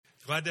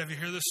Glad to have you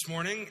here this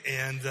morning.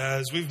 And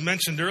as we've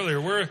mentioned earlier,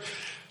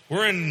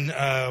 we're in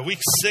week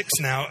 6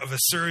 now of a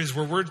series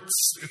where we're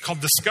called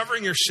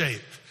Discovering Your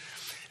Shape.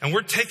 And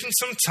we're taking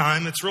some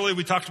time. It's really,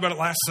 we talked about it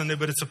last Sunday,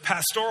 but it's a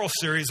pastoral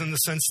series in the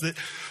sense that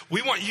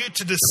we want you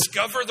to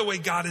discover the way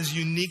God has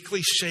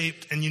uniquely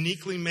shaped and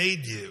uniquely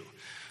made you,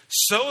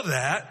 so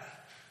that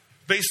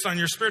based on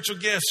your spiritual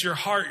gifts, your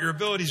heart, your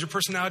abilities, your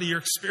personality, your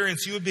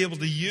experience, you would be able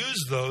to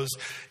use those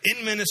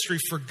in ministry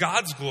for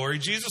God's glory,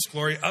 Jesus'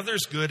 glory,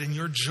 others' good, and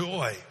your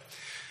joy.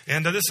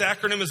 And this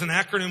acronym is an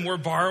acronym we're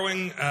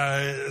borrowing.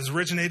 It's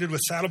originated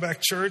with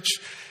Saddleback Church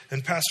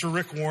and Pastor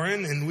Rick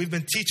Warren. And we've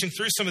been teaching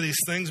through some of these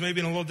things,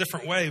 maybe in a little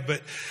different way.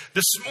 But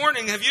this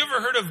morning, have you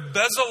ever heard of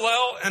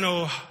Bezalel and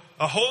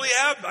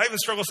Aholiab? I even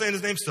struggle saying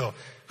his name still.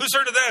 Who's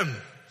heard of them?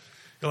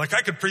 You're like,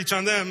 I could preach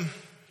on them.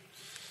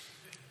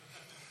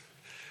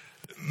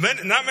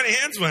 Not many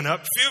hands went up.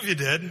 A few of you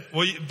did.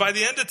 Well, by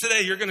the end of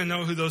today, you're going to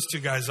know who those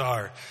two guys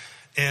are.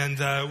 And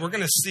we're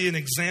going to see an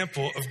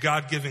example of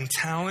God giving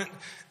talent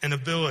and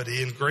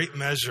ability in great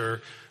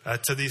measure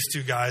to these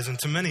two guys and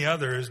to many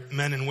others,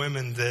 men and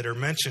women that are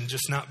mentioned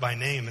just not by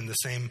name in the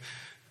same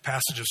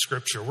passage of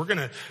Scripture. We're going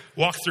to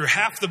walk through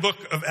half the book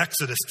of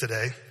Exodus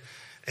today.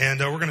 And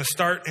we're going to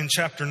start in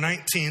chapter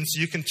 19. So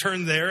you can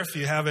turn there if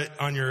you have it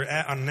on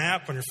an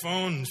app, on your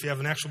phone. If you have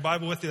an actual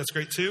Bible with you, that's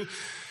great too.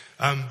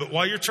 But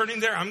while you're turning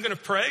there, I'm going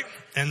to pray,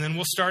 and then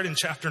we'll start in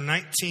chapter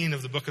 19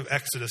 of the book of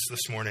Exodus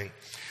this morning.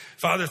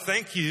 Father,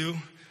 thank you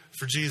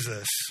for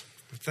Jesus.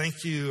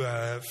 Thank you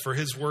for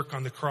his work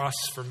on the cross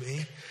for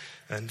me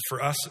and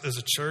for us as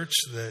a church,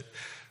 that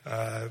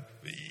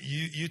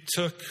you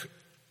took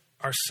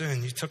our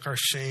sin, you took our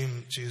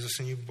shame, Jesus,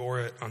 and you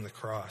bore it on the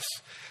cross.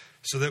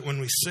 So that when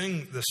we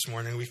sing this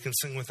morning, we can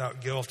sing without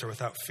guilt or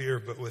without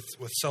fear, but with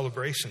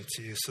celebration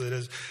to you. So that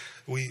as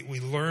we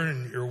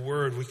learn your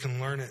word, we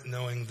can learn it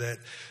knowing that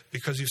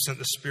because you've sent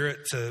the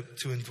Spirit to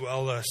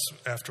indwell us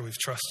after we've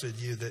trusted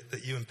you,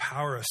 that you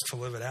empower us to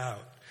live it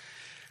out.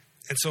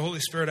 And so, Holy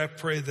Spirit, I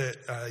pray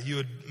that you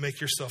would make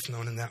yourself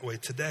known in that way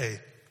today.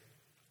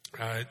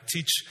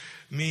 Teach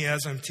me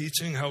as I'm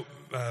teaching, help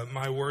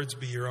my words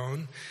be your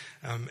own.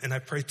 And I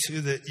pray,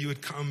 too, that you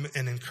would come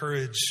and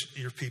encourage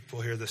your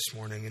people here this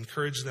morning.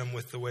 Encourage them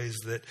with the ways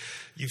that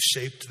you've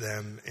shaped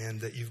them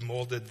and that you've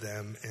molded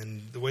them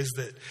and the ways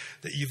that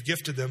you've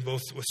gifted them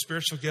both with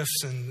spiritual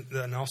gifts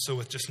and also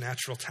with just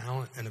natural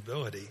talent and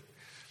ability.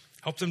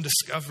 Help them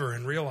discover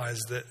and realize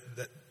that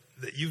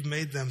you've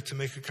made them to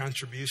make a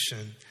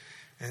contribution.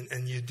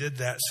 And you did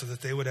that so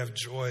that they would have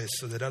joy,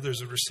 so that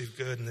others would receive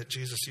good, and that,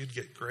 Jesus, you'd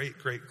get great,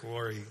 great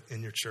glory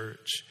in your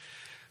church.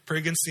 Pray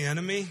against the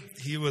enemy.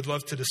 He would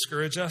love to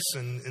discourage us.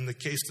 And in the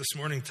case this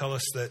morning, tell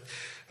us that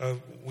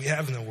we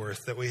have no worth,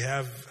 that we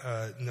have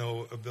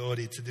no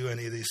ability to do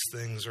any of these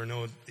things or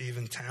no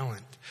even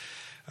talent.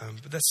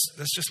 But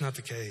that's just not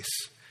the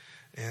case.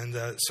 And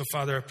so,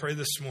 Father, I pray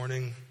this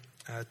morning,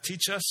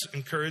 teach us,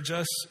 encourage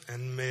us,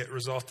 and may it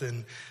result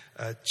in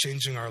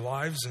changing our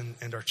lives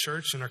and our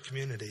church and our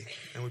community.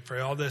 And we pray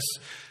all this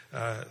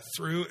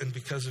through and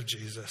because of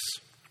Jesus.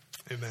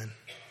 Amen.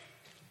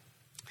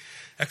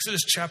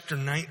 Exodus chapter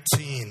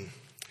 19.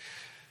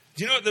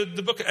 Do you know what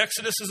the book of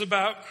Exodus is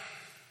about?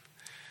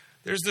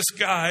 There's this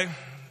guy,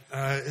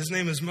 his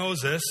name is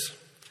Moses,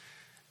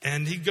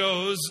 and he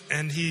goes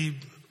and he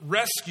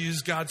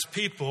rescues God's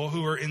people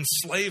who are in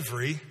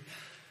slavery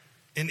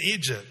in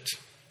Egypt.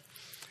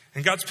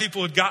 And God's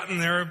people had gotten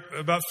there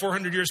about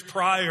 400 years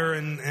prior,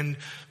 and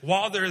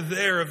while they're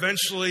there,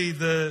 eventually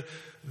the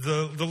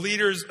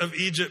leaders of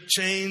Egypt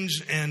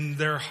change, and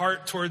their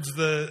heart towards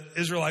the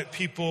Israelite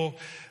people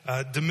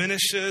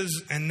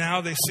diminishes, and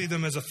now they see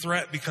them as a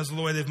threat because of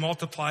the way they've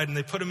multiplied, and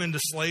they put them into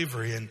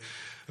slavery. And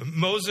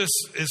Moses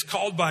is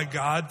called by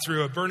God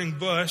through a burning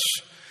bush,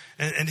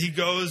 and he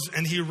goes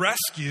and he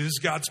rescues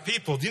God's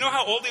people. Do you know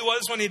how old he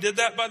was when he did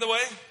that, by the way?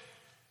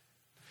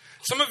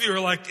 Some of you are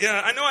like, yeah,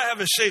 I know I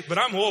have a shape, but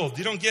I'm old.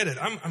 You don't get it.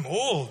 I'm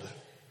old.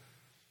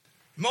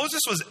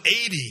 Moses was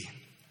 80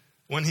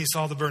 when he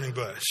saw the burning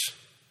bush.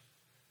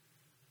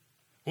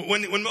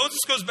 When Moses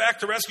goes back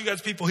to rescue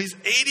God's people, he's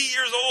 80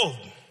 years old.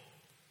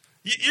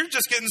 You're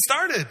just getting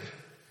started,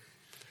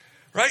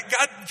 right?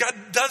 God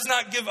does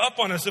not give up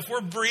on us. If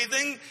we're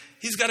breathing,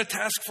 he's got a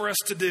task for us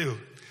to do.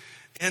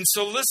 And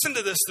so listen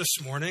to this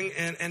morning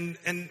and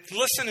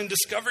listen and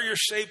discover your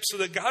shape so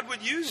that God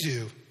would use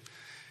you.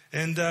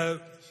 And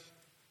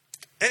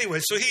anyway,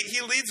 so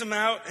he leads them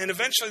out, and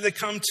eventually they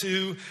come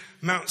to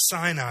Mount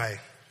Sinai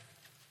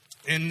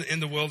in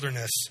the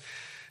wilderness.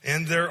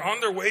 And they're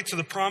on their way to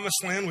the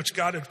promised land, which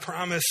God had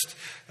promised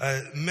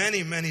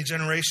many, many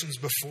generations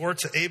before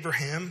to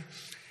Abraham.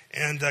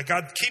 And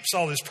God keeps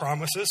all his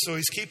promises, so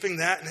he's keeping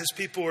that, and his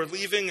people are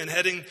leaving and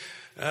heading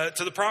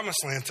to the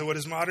promised land, to what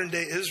is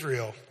modern-day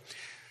Israel.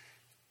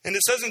 And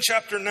it says in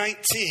chapter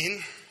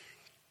 19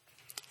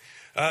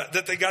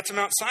 that they got to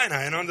Mount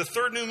Sinai. And on the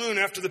third new moon,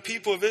 after the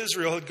people of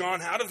Israel had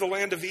gone out of the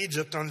land of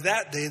Egypt, on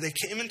that day they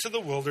came into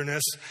the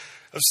wilderness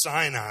of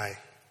Sinai.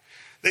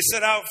 They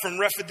set out from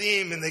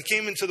Rephidim, and they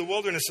came into the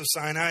wilderness of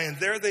Sinai, and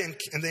there they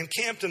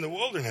encamped in the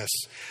wilderness.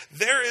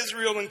 There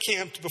Israel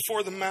encamped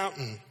before the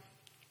mountain,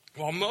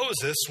 while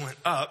Moses went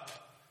up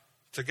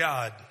to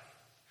God.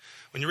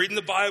 When you're reading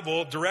the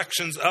Bible,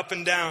 directions up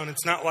and down,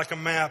 it's not like a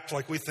map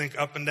like we think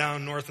up and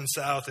down, north and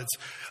south. It's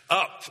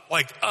up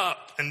like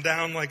up and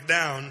down like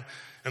down.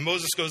 And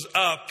Moses goes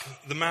up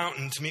the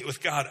mountain to meet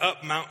with God,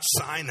 up Mount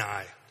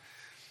Sinai.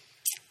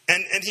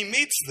 And he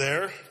meets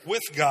there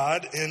with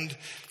God, and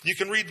you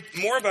can read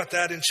more about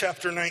that in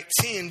chapter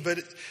 19, but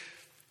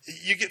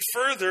you get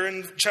further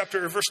in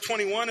verse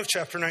 21 of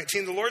chapter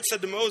 19. The Lord said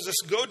to Moses,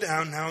 "Go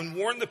down now and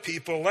warn the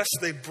people, lest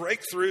they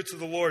break through to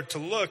the Lord to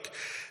look,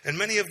 and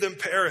many of them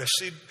perish."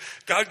 See,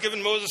 God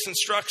given Moses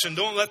instruction,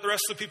 don't let the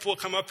rest of the people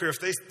come up here. If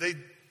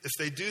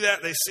they do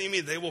that, they see me,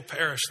 they will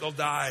perish, they'll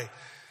die.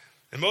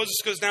 And Moses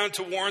goes down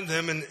to warn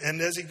them,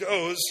 and as he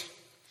goes,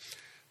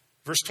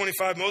 verse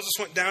 25, Moses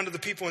went down to the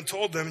people and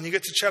told them, and you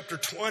get to chapter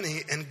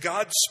 20, and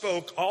God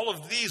spoke all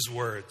of these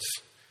words.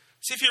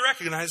 See if you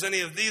recognize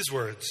any of these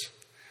words.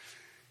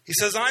 He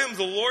says, "I am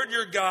the Lord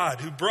your God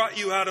who brought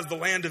you out of the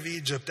land of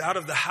Egypt, out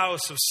of the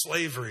house of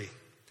slavery."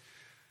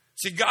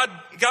 See, God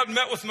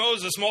met with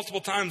Moses multiple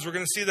times. We're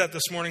going to see that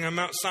this morning on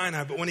Mount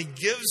Sinai. But when he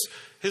gives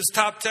his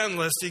top 10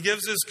 list, he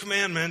gives his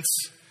commandments,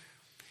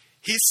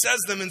 he says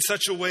them in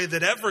such a way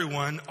that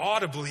everyone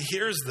audibly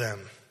hears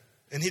them.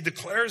 And he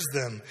declares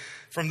them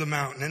from the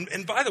mountain.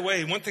 And by the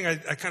way, one thing I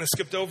kind of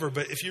skipped over,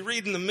 but if you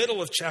read in the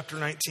middle of chapter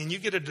 19, you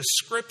get a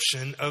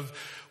description of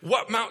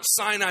what Mount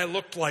Sinai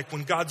looked like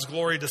when God's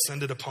glory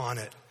descended upon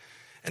it.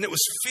 And it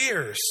was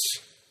fierce.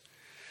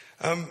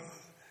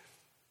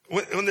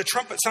 When the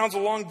trumpet sounds a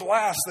long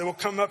blast, they will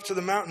come up to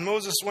the mountain.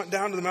 Moses went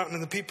down to the mountain,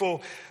 and the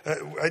people,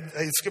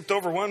 I skipped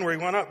over one where he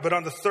went up, but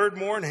on the third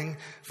morning,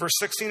 verse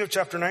 16 of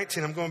chapter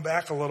 19, I'm going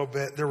back a little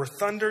bit, there were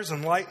thunders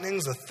and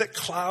lightnings, a thick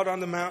cloud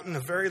on the mountain, a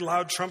very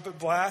loud trumpet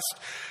blast,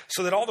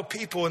 so that all the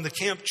people in the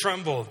camp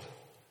trembled.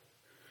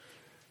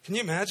 Can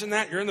you imagine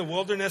that? You're in the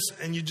wilderness,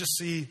 and you just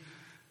see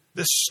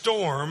this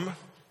storm,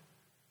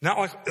 not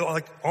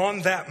like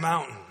on that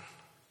mountain.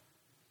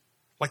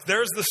 Like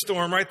there's the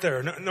storm right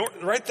there,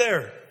 right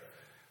there.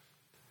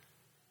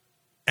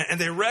 And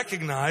they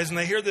recognize, and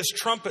they hear this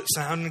trumpet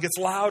sound, and it gets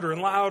louder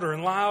and louder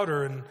and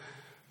louder. And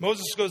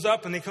Moses goes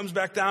up, and he comes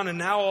back down, and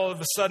now all of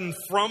a sudden,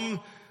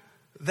 from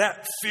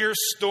that fierce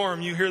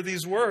storm, you hear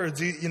these words.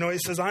 He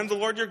says, "I'm the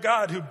Lord your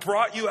God who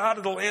brought you out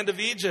of the land of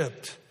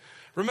Egypt."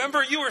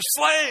 Remember, you were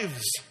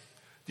slaves. Do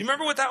you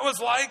remember what that was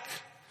like?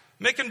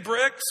 Making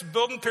bricks,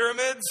 building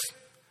pyramids.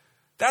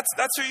 That's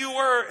who you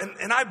were,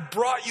 and I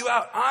brought you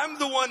out. I'm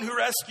the one who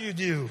rescued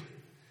you.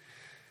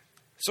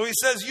 So he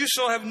says, "You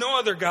shall have no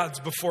other gods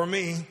before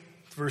me,"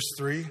 verse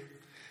 3.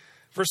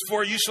 Verse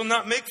 4, "You shall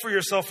not make for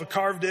yourself a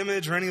carved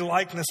image or any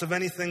likeness of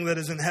anything that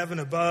is in heaven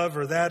above,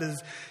 or that is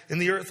in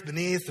the earth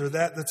beneath, or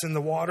that's in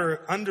the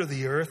water under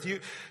the earth. You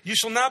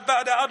shall not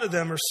bow down to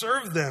them or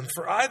serve them.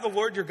 For I, the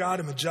Lord your God,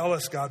 am a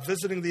jealous God,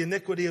 visiting the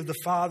iniquity of the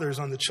fathers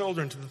on the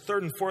children to the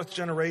third and fourth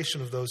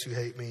generation of those who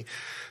hate me,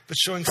 but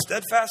showing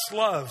steadfast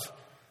love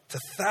to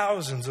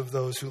thousands of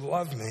those who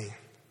love me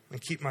and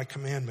keep my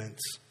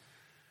commandments."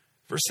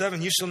 Verse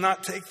 7, "You shall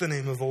not take the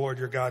name of the Lord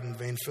your God in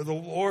vain, for the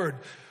Lord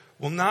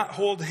will not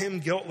hold him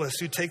guiltless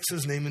who takes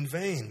his name in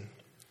vain.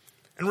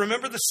 And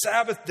remember the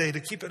Sabbath day to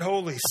keep it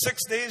holy.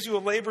 6 days you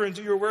will labor and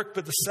do your work,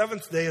 but the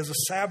seventh day is a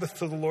Sabbath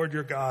to the Lord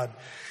your God.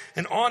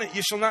 And on it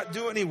you shall not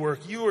do any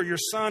work, you or your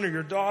son or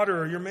your daughter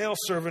or your male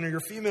servant or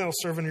your female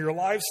servant or your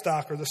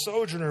livestock or the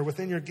sojourner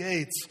within your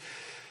gates.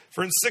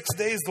 For in 6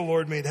 days the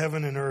Lord made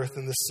heaven and earth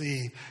and the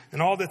sea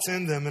and all that's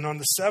in them, and on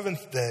the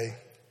seventh day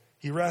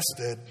he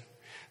rested.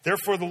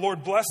 Therefore the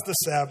Lord blessed the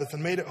Sabbath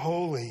and made it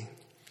holy.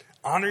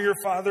 Honor your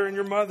father and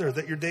your mother,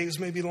 that your days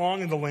may be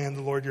long in the land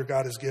the Lord your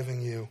God is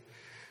giving you.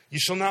 You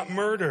shall not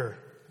murder.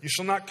 You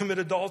shall not commit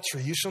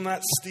adultery. You shall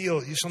not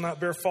steal. You shall not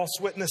bear false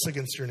witness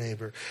against your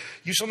neighbor.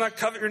 You shall not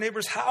covet your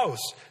neighbor's house,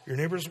 your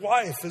neighbor's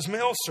wife, his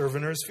male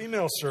servant or his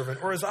female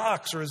servant, or his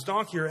ox or his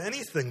donkey or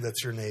anything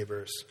that's your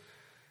neighbor's."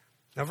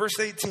 Now verse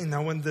 18,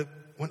 "Now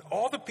when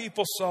all the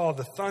people saw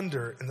the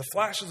thunder and the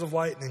flashes of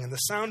lightning and the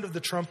sound of the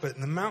trumpet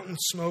and the mountain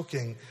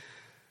smoking,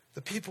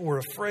 the people were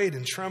afraid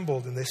and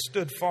trembled, and they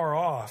stood far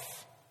off."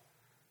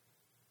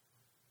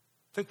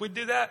 Think we'd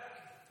do that?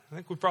 I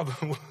think we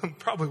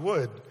probably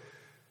would.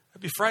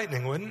 That'd be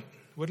frightening,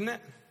 wouldn't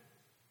it?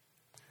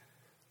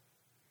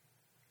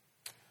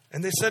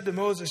 And they said to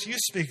Moses, "You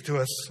speak to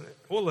us.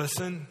 We'll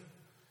listen.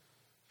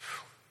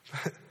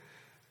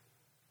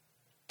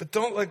 But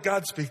don't let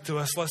God speak to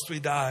us, lest we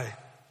die."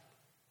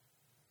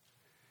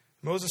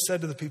 Moses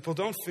said to the people,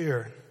 "Don't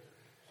fear.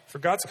 For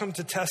God's come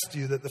to test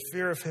you, that the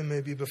fear of him may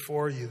be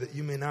before you, that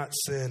you may not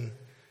sin."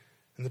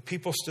 And the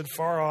people stood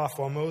far off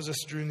while Moses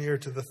drew near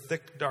to the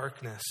thick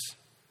darkness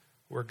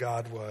where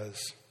God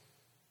was.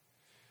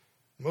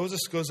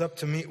 Moses goes up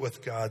to meet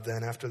with God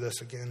then after this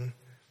again,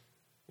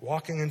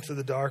 walking into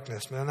the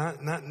darkness,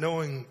 not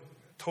knowing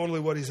totally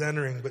what he's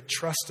entering, but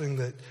trusting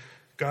that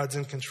God's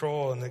in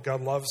control and that God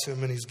loves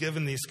him, and he's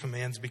given these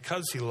commands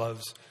because he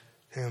loves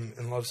him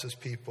and loves his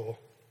people.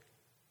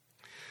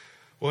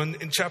 Well, in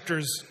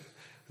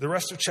the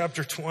rest of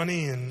chapter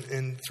 20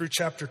 and through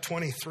chapter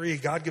 23,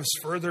 God gives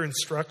further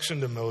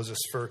instruction to Moses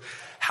for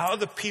how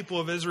the people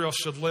of Israel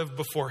should live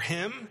before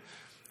him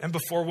and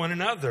before one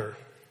another.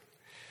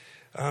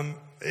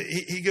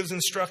 He gives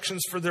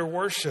instructions for their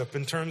worship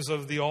in terms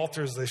of the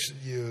altars they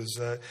should use,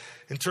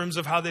 in terms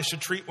of how they should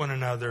treat one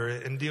another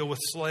and deal with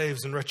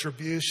slaves and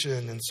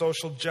retribution and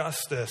social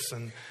justice,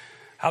 and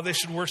how they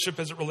should worship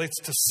as it relates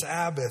to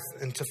Sabbath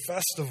and to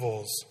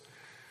festivals.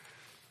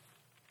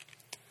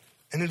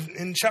 And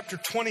in chapter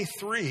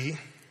 23,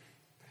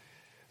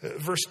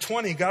 verse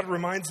 20, God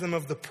reminds them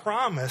of the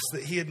promise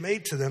that he had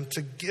made to them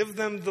to give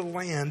them the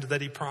land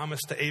that he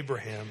promised to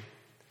Abraham.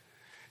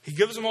 He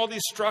gives them all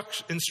these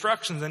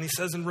instructions, and he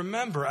says, and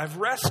remember, I've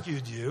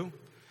rescued you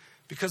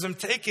because I'm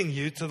taking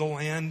you to the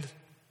land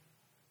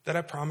that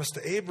I promised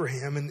to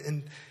Abraham.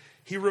 And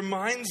he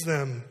reminds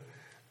them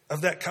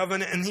of that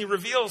covenant, and he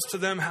reveals to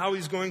them how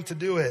he's going to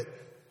do it.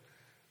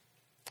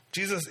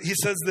 He says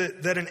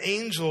that an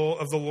angel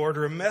of the Lord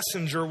or a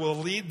messenger will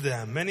lead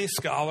them. Many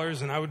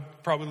scholars, and I would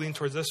probably lean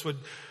towards this,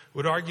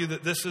 would argue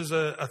that this is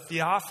a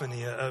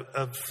theophany,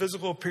 a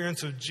physical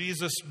appearance of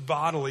Jesus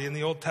bodily in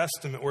the Old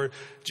Testament, where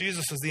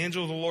Jesus, as the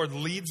angel of the Lord,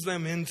 leads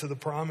them into the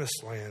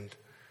promised land.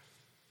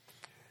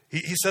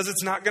 He says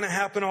it's not going to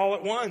happen all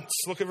at once.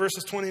 Look at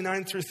verses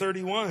 29 through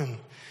 31.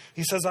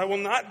 He says, I will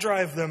not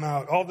drive them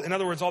out. In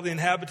other words, all the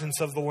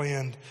inhabitants of the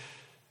land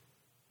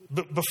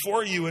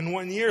before you in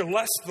 1 year,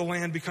 lest the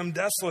land become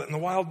desolate and the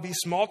wild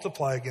beasts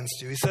multiply against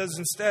you. He says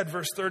instead,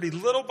 verse 30,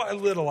 little by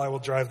little I will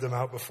drive them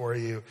out before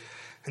you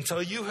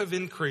until you have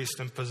increased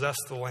and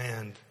possessed the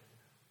land.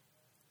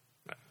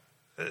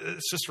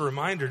 It's just a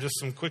reminder, just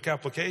some quick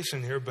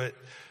application here, but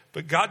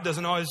God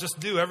doesn't always just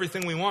do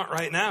everything we want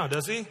right now,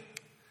 does he?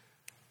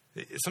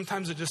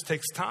 Sometimes it just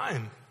takes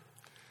time.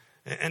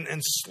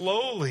 And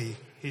slowly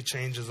he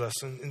changes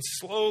us, and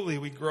slowly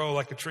we grow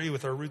like a tree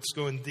with our roots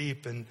going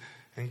deep and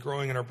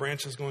growing and our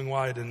branches going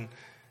wide, and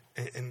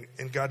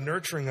God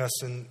nurturing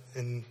us,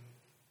 and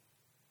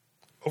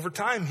over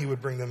time he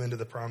would bring them into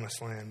the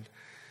promised land.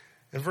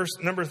 And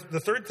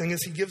the third thing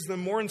is he gives them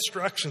more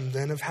instruction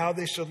then of how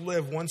they should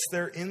live once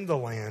they're in the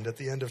land at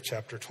the end of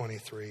chapter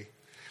 23.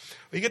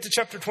 We get to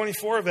chapter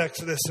 24 of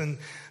Exodus, and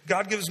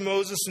God gives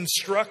Moses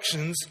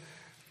instructions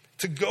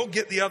to go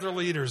get the other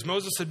leaders.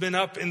 Moses had been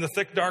up in the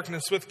thick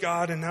darkness with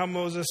God, and now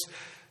Moses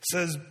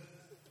says,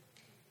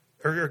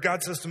 or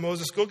God says to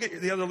Moses, go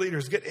get the other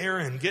leaders. Get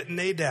Aaron, get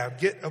Nadab,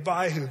 get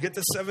Abihu, get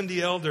the 70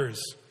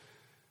 elders.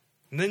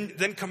 And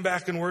then come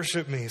back and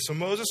worship me. So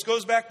Moses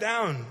goes back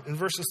down in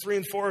verses 3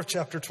 and 4 of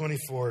chapter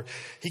 24.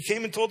 He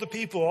came and told the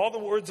people all the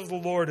words of the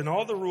Lord and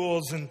all the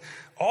rules, and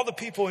all the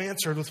people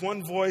answered with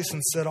one voice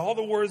and said, all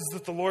the words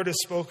that the Lord has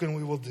spoken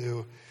we will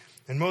do.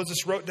 And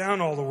Moses wrote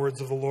down all the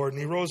words of the Lord,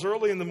 and he rose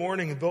early in the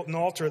morning and built an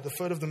altar at the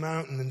foot of the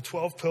mountain and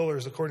 12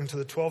 pillars according to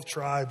the 12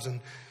 tribes.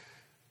 And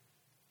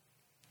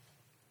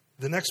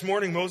the next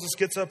morning, Moses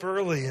gets up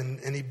early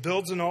and he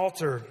builds an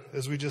altar,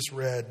 as we just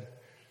read.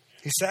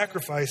 He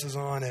sacrifices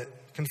on it,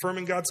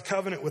 confirming God's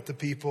covenant with the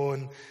people.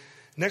 And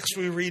next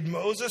we read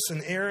Moses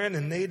and Aaron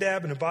and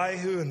Nadab and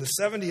Abihu and the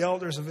 70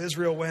 elders of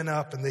Israel went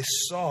up, and they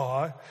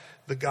saw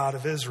the God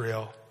of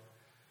Israel.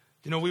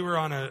 You know, we were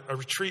on a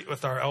retreat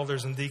with our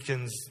elders and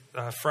deacons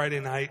Friday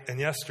night and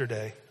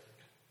yesterday.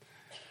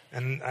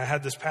 And I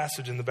had this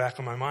passage in the back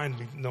of my mind,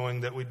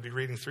 knowing that we'd be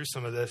reading through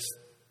some of this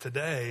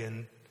today,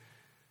 and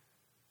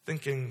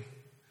thinking,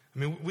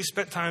 we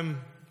spent time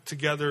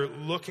together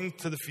looking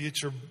to the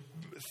future,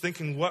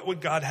 thinking, what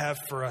would God have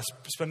for us?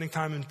 Spending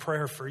time in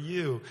prayer for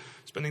you,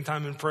 spending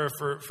time in prayer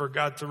for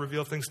God to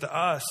reveal things to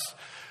us,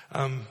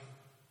 and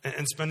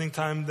spending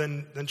time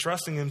then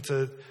trusting him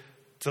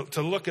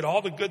to look at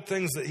all the good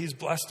things that he's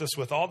blessed us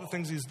with, all the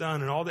things he's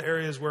done, and all the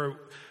areas where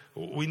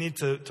we need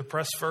to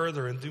press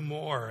further and do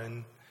more.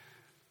 And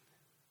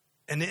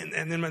then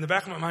in the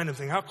back of my mind, I'm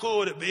thinking, how cool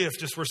would it be if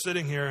just we're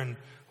sitting here and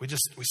we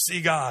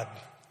see God,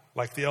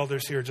 like the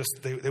elders here,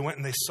 they went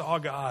and they saw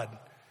God.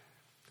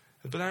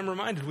 But I'm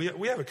reminded,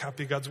 we have a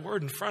copy of God's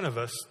word in front of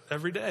us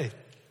every day.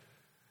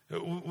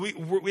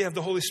 We have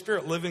the Holy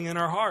Spirit living in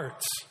our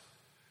hearts.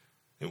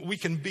 We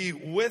can be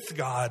with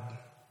God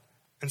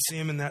and see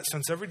him in that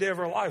sense every day of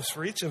our lives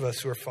for each of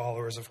us who are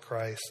followers of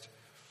Christ.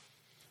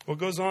 What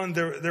goes on,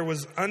 there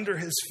was under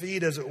his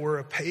feet, as it were,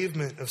 a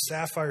pavement of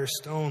sapphire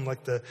stone,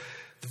 like the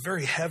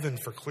very heaven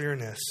for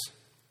clearness.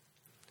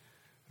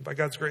 By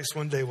God's grace,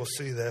 one day we'll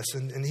see this.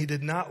 And he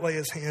did not lay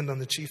his hand on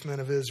the chief men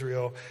of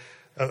Israel,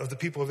 of the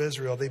people of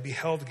Israel. They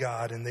beheld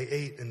God, and they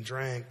ate and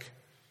drank.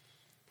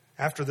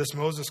 After this,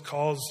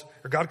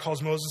 God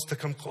calls Moses to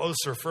come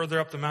closer,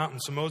 further up the mountain.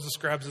 So Moses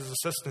grabs his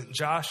assistant,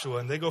 Joshua,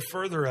 and they go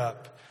further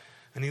up.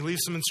 And he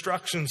leaves some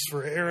instructions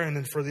for Aaron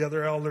and for the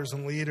other elders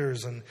and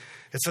leaders. And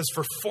it says,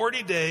 for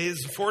 40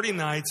 days, 40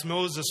 nights,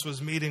 Moses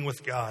was meeting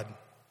with God.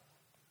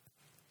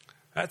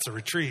 That's a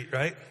retreat,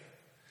 right?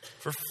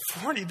 For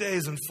 40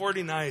 days and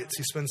 40 nights,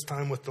 he spends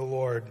time with the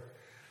Lord.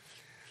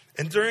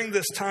 And during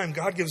this time,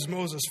 God gives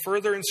Moses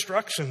further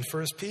instruction for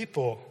his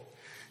people.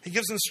 He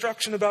gives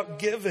instruction about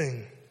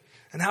giving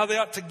and how they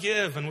ought to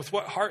give and with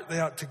what heart they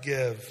ought to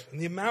give and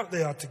the amount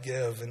they ought to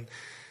give. And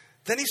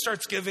then he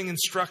starts giving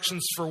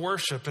instructions for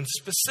worship and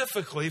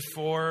specifically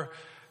for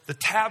the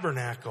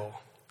tabernacle.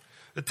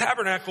 The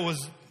tabernacle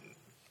was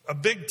a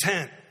big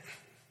tent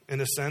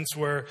in a sense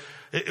where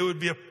it would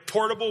be a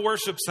portable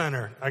worship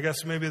center, I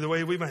guess maybe the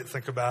way we might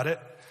think about it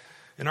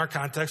in our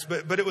context.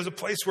 But it was a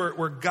place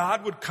where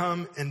God would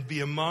come and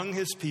be among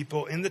his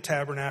people in the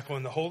tabernacle,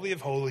 in the Holy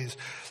of Holies.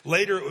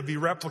 Later, it would be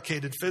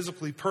replicated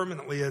physically,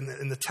 permanently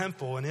in the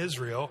temple in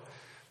Israel,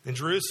 in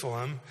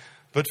Jerusalem.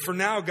 But for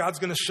now, God's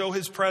going to show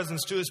his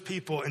presence to his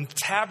people and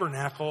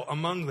tabernacle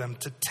among them,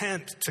 to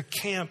tent, to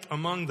camp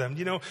among them.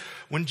 You know,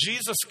 when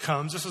Jesus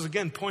comes, this is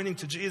again pointing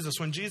to Jesus.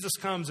 When Jesus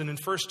comes, and in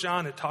 1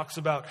 John it talks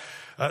about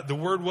the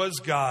Word was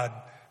God.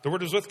 The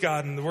Word was with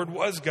God, and the Word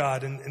was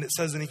God. And it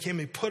says, and he came,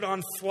 he put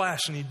on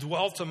flesh, and he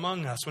dwelt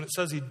among us. When it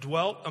says he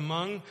dwelt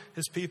among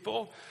his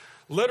people,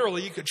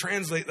 literally you could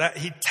translate that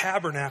he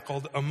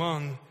tabernacled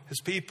among his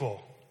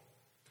people.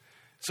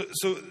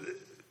 So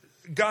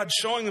God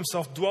showing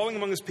himself, dwelling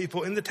among his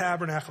people in the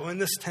tabernacle, in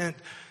this tent,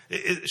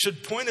 it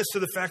should point us to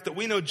the fact that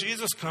we know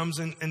Jesus comes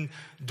and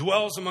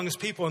dwells among his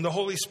people, and the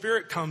Holy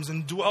Spirit comes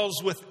and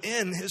dwells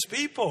within his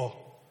people.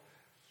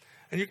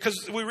 And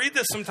because we read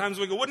this sometimes,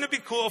 we go, wouldn't it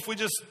be cool if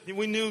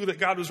we knew that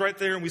God was right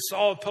there and we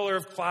saw a pillar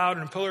of cloud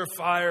and a pillar of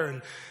fire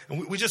and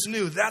we just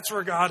knew that's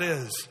where God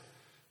is.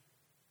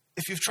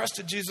 If you've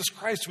trusted Jesus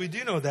Christ, we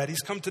do know that.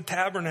 He's come to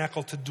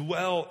tabernacle, to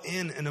dwell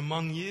in and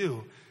among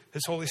you.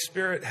 His Holy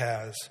Spirit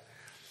has.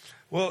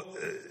 Well,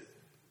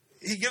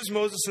 he gives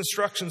Moses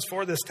instructions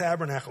for this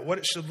tabernacle, what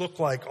it should look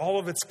like, all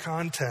of its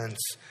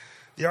contents,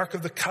 the Ark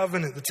of the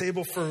Covenant, the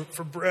table for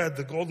bread,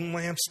 the golden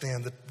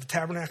lampstand, the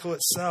tabernacle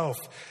itself,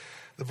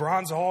 the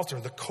bronze altar,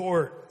 the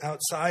court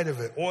outside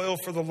of it, oil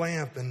for the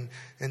lamp, and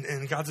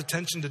God's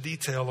attention to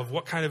detail of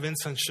what kind of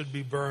incense should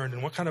be burned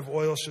and what kind of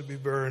oil should be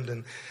burned.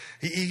 And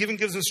he even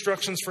gives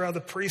instructions for how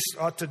the priests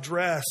ought to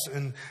dress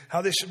and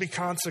how they should be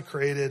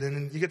consecrated.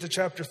 And you get to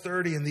chapter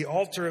 30 and the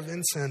altar of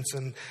incense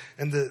and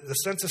the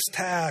census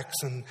tax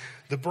and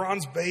the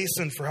bronze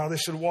basin for how they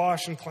should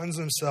wash and cleanse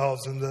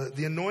themselves and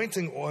the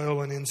anointing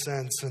oil and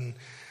incense. And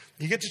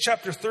you get to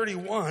chapter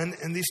 31,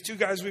 and these two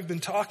guys we've been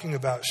talking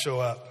about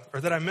show up,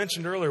 or that I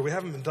mentioned earlier. We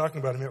haven't been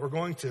talking about them yet. We're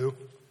going to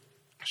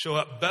show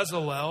up,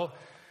 Bezalel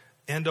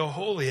and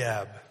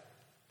Oholiab.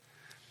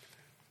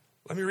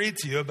 Let me read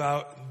to you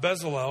about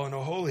Bezalel and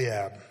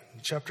Oholiab.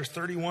 Chapter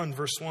 31,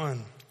 verse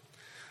 1.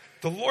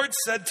 The Lord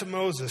said to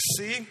Moses,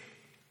 see,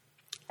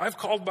 I've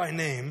called by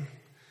name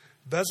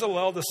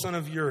Bezalel the son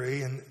of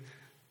Uri and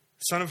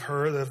son of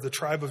Hur of the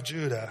tribe of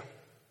Judah,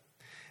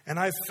 and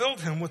I've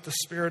filled him with the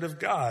Spirit of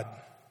God,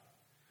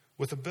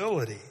 with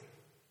ability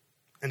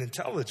and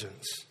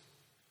intelligence,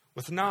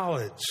 with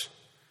knowledge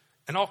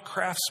and all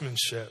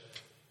craftsmanship,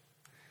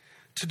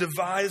 to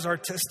devise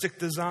artistic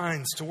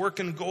designs, to work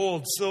in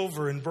gold,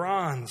 silver, and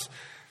bronze,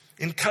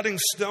 in cutting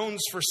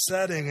stones for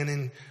setting and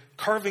in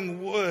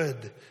carving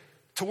wood,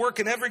 to work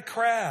in every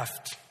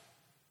craft.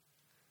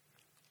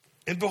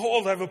 And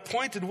behold, I've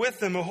appointed with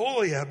them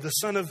Oholiab, the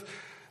son of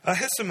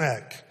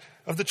Ahisamach,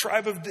 of the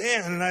tribe of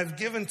Dan, and I've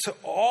given to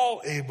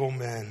all able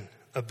men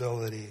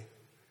ability,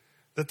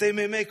 that they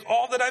may make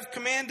all that I've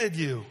commanded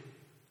you.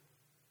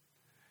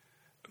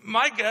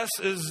 My guess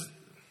is,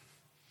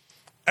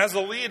 as a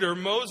leader,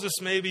 Moses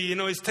maybe,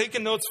 he's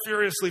taking notes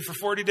furiously for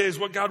 40 days,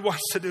 what God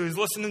wants to do. He's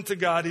listening to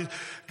God.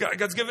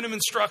 God's given him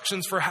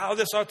instructions for how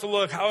this ought to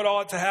look, how it all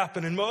ought to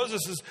happen. And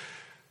Moses is,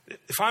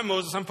 if I'm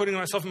Moses, I'm putting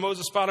myself in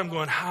Moses' spot. I'm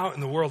going, how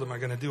in the world am I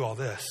going to do all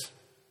this?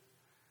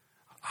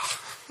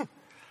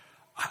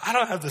 I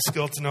don't have the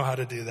skill to know how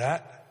to do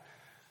that.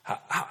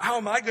 How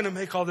am I going to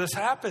make all this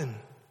happen?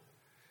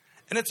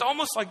 And it's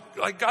almost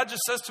like God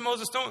just says to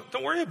Moses,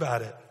 don't worry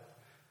about it.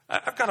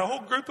 I've got a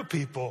whole group of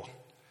people,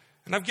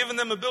 and I've given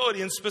them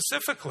ability. And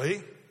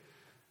specifically,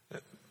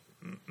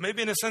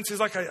 maybe in a sense, he's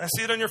like, I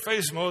see it on your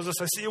face, Moses.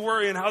 I see you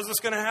worrying. How's this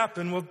going to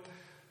happen? Well,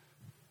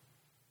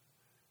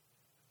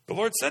 the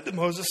Lord said to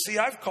Moses, see,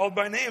 I've called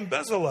by name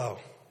Bezalel.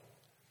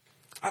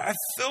 I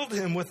filled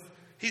him with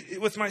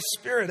my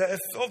Spirit. I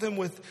filled him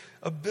with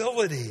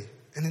ability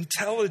and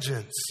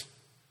intelligence,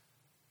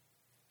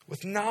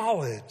 with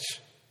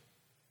knowledge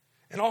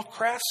and all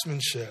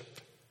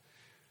craftsmanship,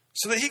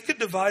 so that he could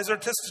devise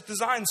artistic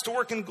designs to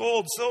work in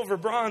gold, silver,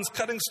 bronze,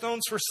 cutting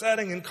stones for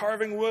setting and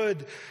carving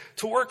wood,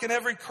 to work in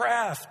every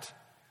craft.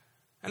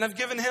 And I've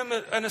given him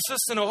an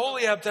assistant,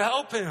 Oholiab, to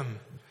help him.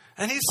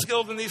 And he's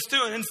skilled in these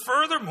too. And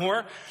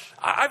furthermore,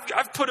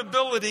 I've put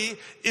ability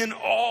in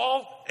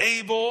all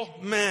able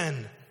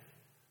men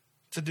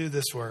to do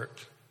this work.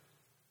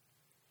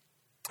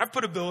 I've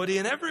put ability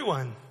in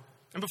everyone.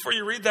 And before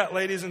you read that,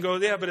 ladies, and go,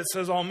 yeah, but it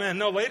says all men.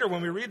 No, later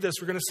when we read this,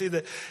 we're going to see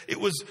that it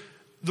was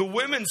the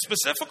women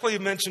specifically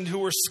mentioned who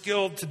were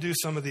skilled to do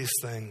some of these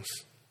things.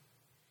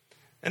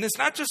 And it's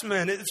not just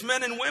men, it's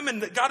men and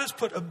women that God has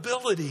put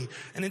ability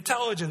and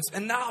intelligence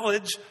and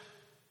knowledge.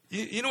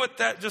 You know what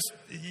that just,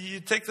 you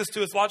take this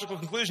to its logical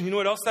conclusion. You know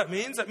what else that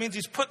means? That means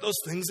he's put those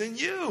things in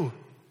you.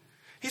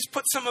 He's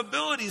put some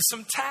abilities,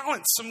 some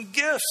talents, some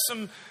gifts,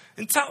 some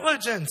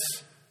intelligence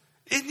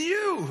in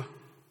you.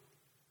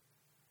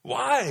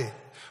 Why?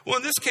 Well,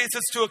 in this case,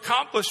 it's to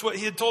accomplish what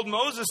he had told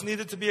Moses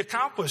needed to be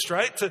accomplished,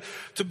 right?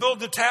 To build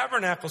the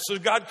tabernacle so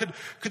God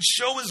could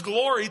show his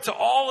glory to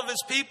all of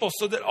his people,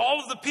 so that all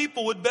of the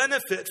people would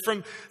benefit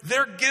from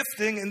their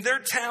gifting and their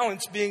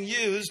talents being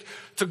used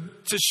to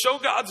show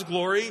God's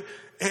glory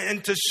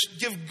and to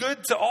give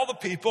good to all the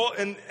people.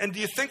 And do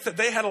you think that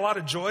they had a lot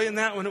of joy in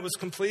that when it was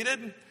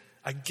completed?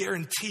 I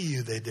guarantee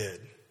you they did.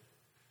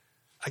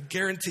 I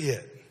guarantee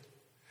it.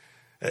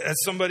 As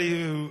somebody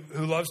who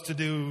loves to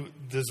do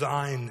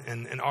design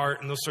and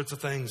art and those sorts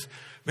of things,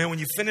 man, when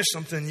you finish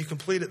something, you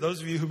complete it.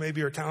 Those of you who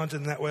maybe are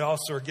talented in that way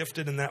also are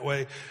gifted in that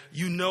way.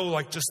 You know,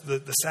 like just the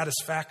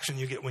satisfaction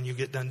you get when you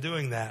get done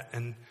doing that.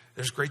 And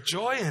there's great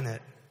joy in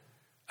it.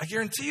 I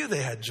guarantee you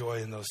they had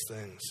joy in those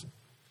things.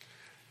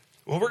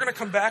 Well, we're going to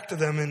come back to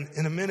them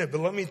in a minute,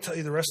 but let me tell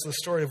you the rest of the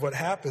story of what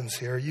happens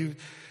here. You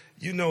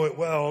know it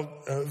well.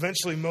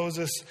 Eventually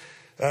Moses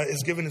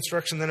is given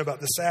instruction then about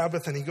the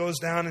Sabbath, and he goes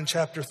down in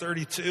chapter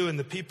 32, and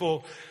the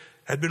people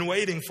had been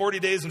waiting 40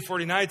 days and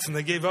 40 nights, and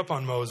they gave up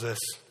on Moses.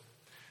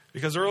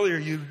 Because earlier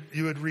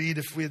you would read,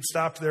 if we had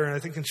stopped there, and I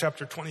think in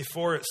chapter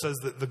 24 it says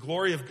that the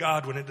glory of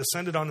God, when it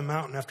descended on the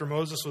mountain after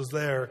Moses was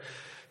there,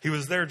 he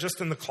was there just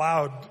in the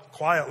cloud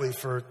quietly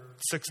for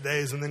 6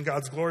 days, and then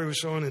God's glory was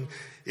shown, and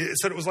it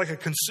said it was like a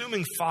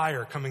consuming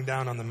fire coming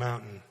down on the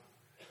mountain.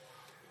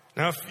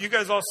 Now, if you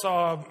guys all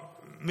saw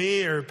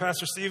me or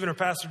Pastor Stephen or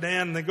Pastor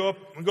Dan, and they go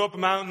up a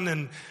mountain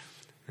and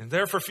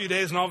there for a few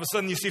days, and all of a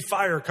sudden you see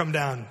fire come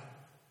down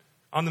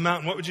on the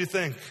mountain, what would you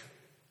think?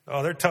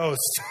 Oh, they're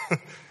toast.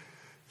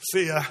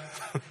 See ya.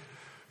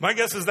 My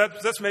guess is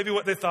that's maybe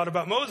what they thought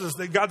about Moses,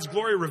 that God's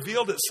glory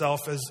revealed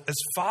itself as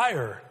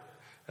fire,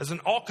 as an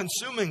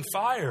all-consuming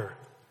fire.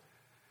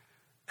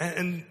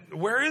 And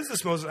where is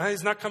this Moses?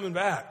 He's not coming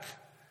back.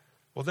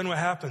 Well, then what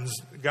happens?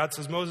 God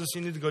says, Moses,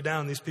 you need to go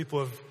down. These people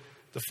have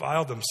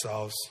defiled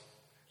themselves.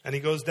 And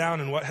he goes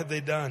down, and what had they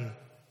done?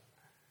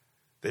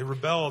 They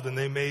rebelled, and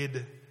they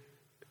made...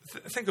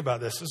 Think about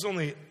this. It was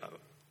only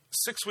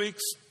 6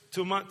 weeks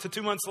to a month to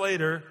 2 months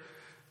later.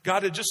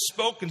 God had just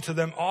spoken to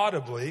them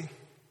audibly.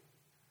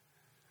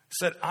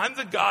 Said, I'm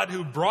the God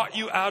who brought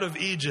you out of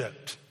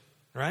Egypt.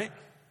 Right?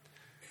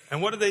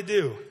 And what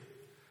do?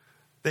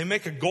 They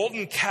make a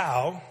golden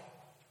cow,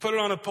 put it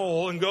on a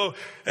pole, and go,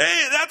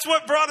 hey, that's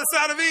what brought us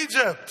out of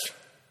Egypt.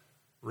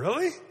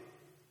 Really?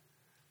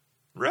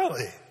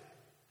 Really?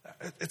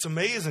 It's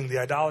amazing the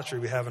idolatry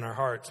we have in our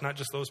hearts. Not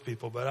just those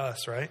people, but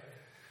us, right?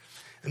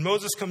 And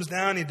Moses comes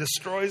down, he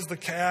destroys the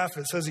calf.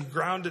 It says he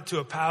ground it to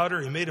a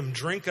powder. He made him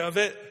drink of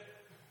it.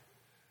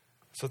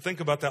 So think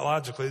about that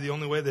logically. The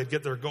only way they'd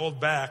get their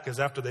gold back is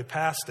after they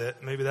passed it.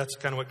 Maybe that's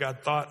kind of what God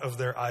thought of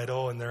their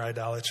idol and their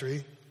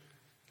idolatry.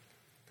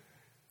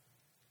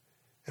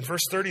 In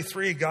verse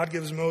 33, God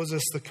gives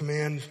Moses the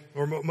command,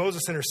 or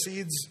Moses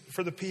intercedes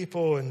for the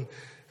people, and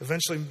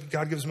eventually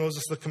God gives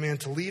Moses the command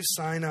to leave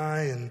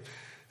Sinai, and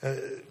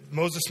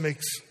Moses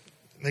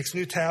makes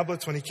new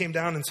tablets. When he came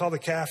down and saw the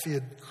calf, he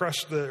had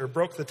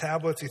broke the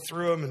tablets. He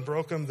threw them and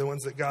broke them, the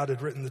ones that God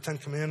had written the 10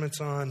 Commandments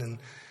on. And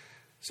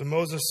so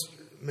Moses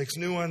makes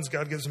new ones.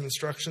 God gives him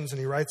instructions, and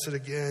he writes it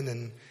again.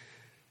 And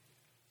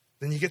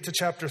then you get to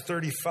chapter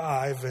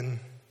 35, and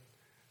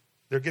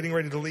they're getting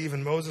ready to leave,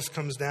 and Moses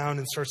comes down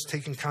and starts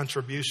taking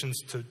contributions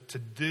to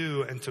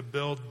do and to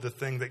build the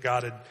thing that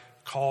God had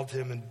called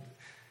him and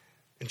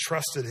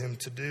entrusted him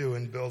to do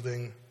in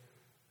building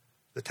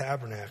the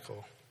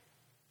tabernacle.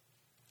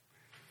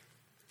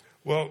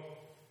 Well,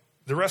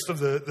 the rest of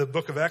the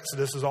book of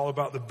Exodus is all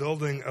about the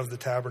building of the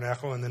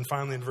tabernacle. And then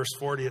finally in verse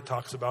 40, it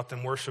talks about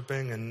them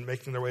worshiping and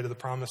making their way to the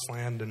promised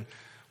land. And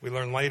we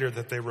learn later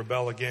that they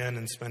rebel again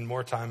and spend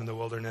more time in the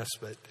wilderness.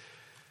 But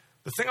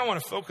the thing I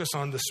want to focus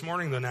on this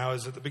morning, though, now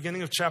is at the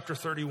beginning of chapter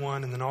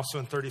 31 and then also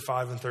in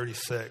 35 and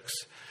 36,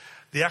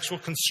 the actual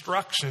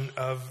construction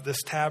of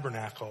this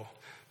tabernacle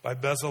by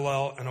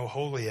Bezalel and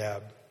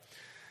Oholiab.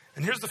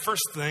 And here's the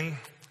first thing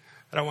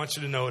that I want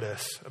you to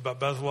notice about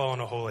Bezalel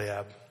and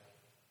Oholiab.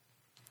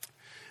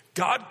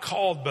 God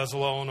called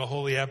Bezalel and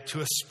Oholiab to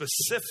a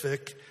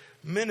specific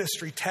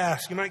ministry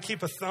task. You might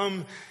keep a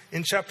thumb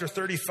in chapter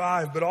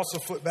 35, but also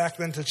flip back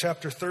then to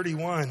chapter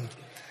 31.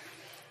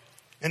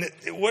 And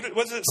what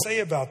does it say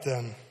about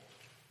them?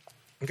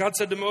 And God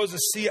said to Moses,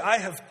 see, I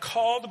have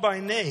called by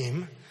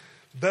name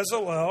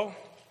Bezalel,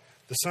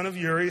 the son of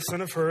Uri,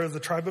 son of Hur, of the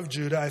tribe of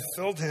Judah. I've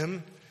filled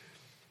him.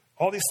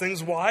 All these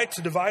things, why?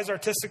 To devise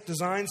artistic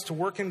designs, to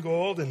work in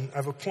gold. And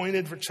I've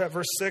appointed,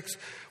 verse 6,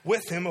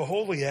 with him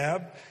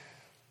Oholiab.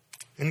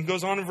 And he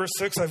goes on in verse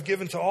 6, I've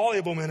given to all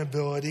able men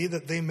ability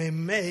that they may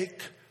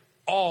make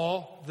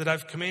all that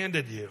I've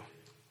commanded you.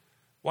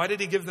 Why did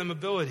he give them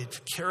ability?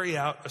 To carry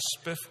out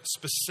a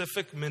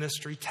specific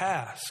ministry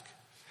task.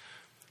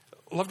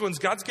 Loved ones,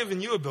 God's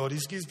given you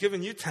abilities. He's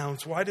given you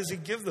talents. Why does he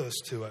give those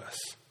to us?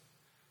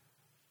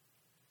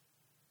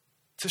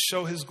 To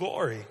show his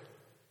glory.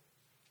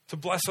 To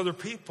bless other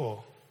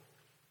people.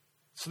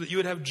 So that you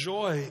would have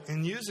joy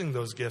in using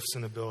those gifts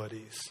and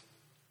abilities.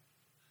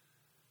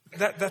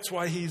 That's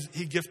why he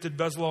gifted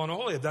Bezalel and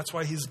Oholiab. That's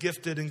why he's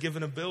gifted and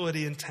given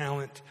ability and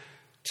talent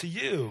to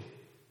you.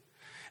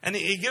 And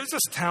he gives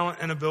us talent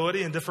and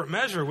ability in different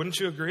measure. Wouldn't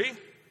you agree?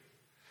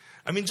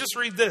 I mean, just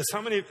read this.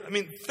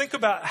 Think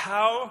about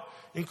how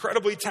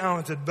incredibly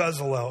talented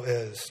Bezalel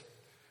is.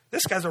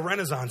 This guy's a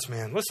Renaissance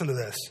man. Listen to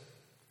this.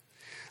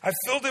 I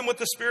filled him with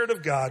the Spirit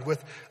of God,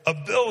 with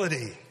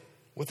ability,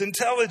 with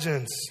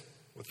intelligence,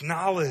 with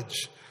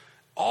knowledge,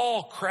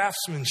 all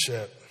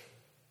craftsmanship,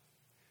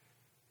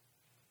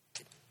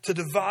 to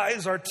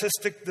devise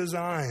artistic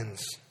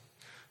designs.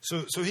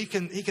 So he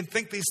can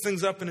think these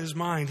things up in his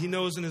mind. He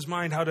knows in his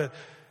mind how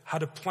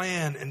to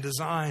plan and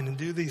design and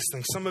do these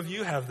things. Some of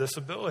you have this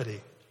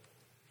ability.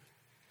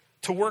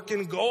 To work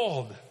in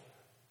gold,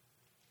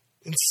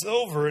 in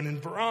silver, and in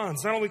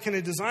bronze. Not only can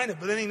he design it,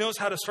 but then he knows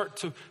how to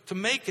start to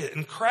make it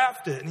and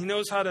craft it. And he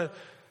knows how to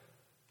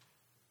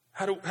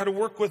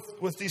work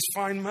with these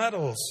fine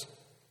metals.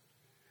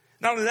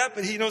 Not only that,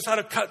 but he knows how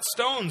to cut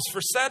stones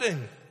for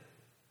setting.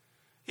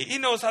 He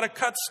knows how to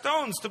cut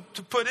stones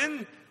to put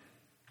in.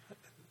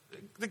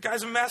 The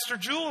guy's a master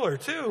jeweler,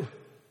 too.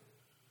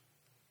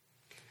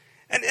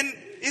 And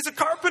he's a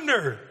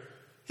carpenter.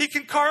 He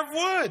can carve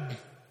wood.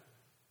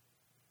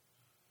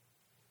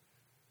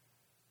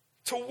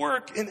 To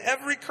work in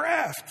every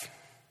craft.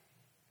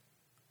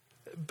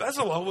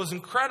 Bezalel was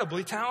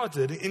incredibly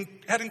talented and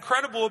had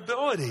incredible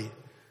ability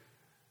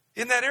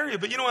in that area.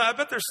 But you know what? I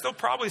bet there's still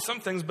probably some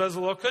things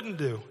Bezalel couldn't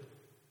do.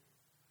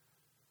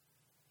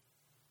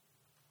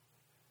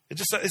 It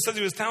says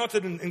he was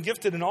talented and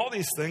gifted in all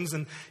these things,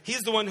 and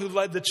he's the one who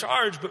led the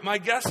charge. But my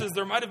guess is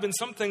there might have been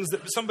some things that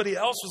somebody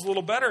else was a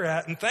little better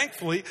at, and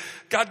thankfully,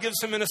 God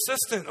gives him an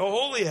assistant,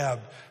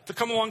 Oholiab, to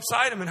come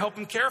alongside him and help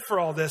him care for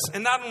all this.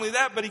 And not only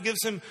that, but he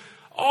gives him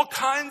all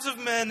kinds of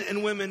men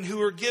and women who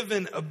are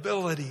given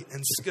ability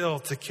and skill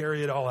to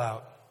carry it all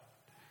out.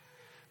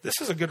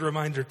 This is a good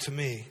reminder to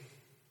me,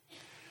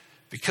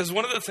 because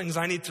one of the things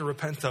I need to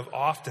repent of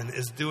often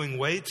is doing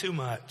way too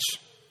much.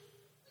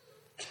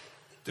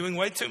 Doing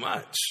way too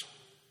much.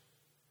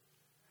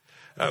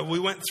 We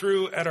went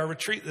through at our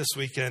retreat this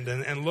weekend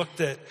and looked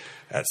at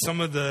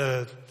some of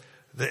the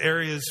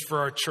areas for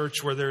our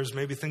church where there's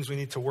maybe things we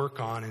need to work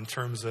on in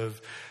terms of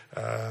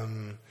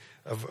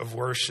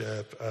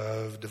worship,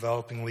 of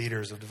developing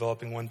leaders, of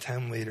developing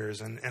 110 leaders.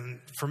 And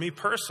for me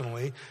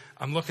personally,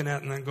 I'm looking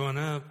at it and I'm going,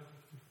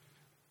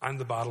 I'm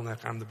the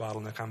bottleneck, I'm the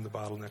bottleneck, I'm the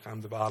bottleneck,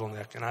 I'm the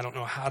bottleneck. And I don't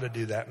know how to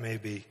do that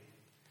maybe.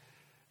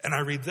 And I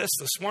read this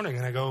morning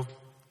and I go,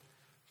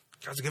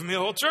 God's given me a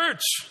whole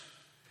church.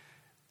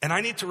 And I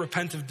need to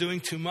repent of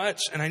doing too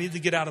much, and I need to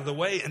get out of the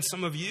way. And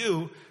some of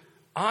you,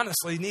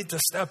 honestly, need to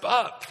step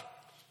up.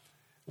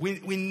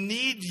 We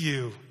need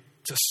you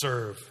to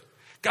serve.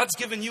 God's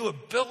given you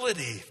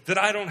ability that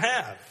I don't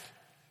have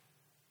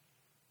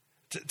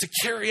to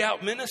carry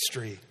out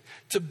ministry,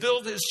 to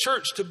build his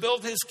church, to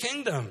build his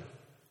kingdom.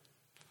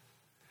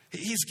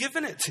 He's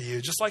given it to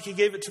you, just like he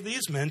gave it to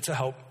these men to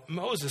help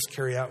Moses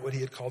carry out what he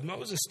had called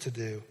Moses to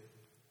do.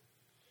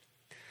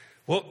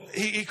 Well,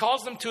 he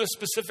calls them to a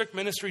specific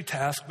ministry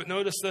task, but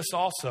notice this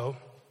also.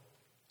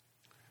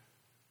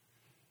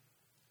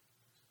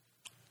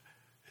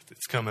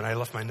 It's coming. I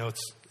left my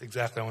notes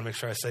exactly. I want to make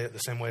sure I say it the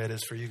same way it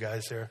is for you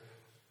guys here.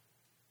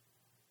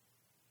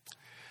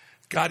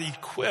 God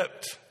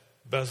equipped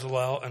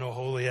Bezalel and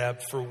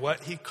Oholiab for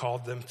what he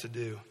called them to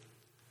do.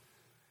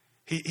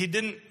 He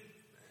didn't,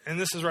 and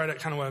this is right at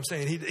kind of what I'm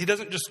saying, he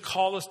doesn't just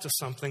call us to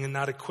something and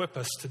not equip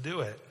us to do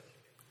it.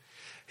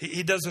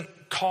 He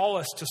doesn't call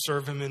us to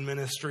serve him in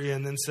ministry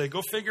and then say,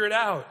 go figure it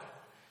out.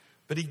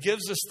 But he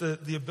gives us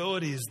the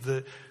abilities,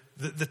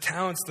 the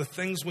talents, the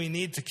things we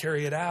need to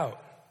carry it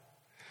out.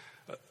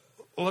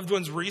 Loved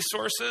ones,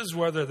 resources,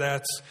 whether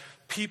that's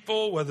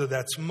people, whether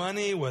that's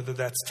money, whether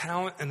that's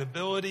talent and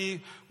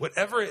ability,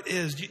 whatever it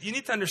is, you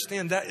need to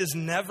understand that is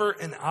never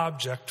an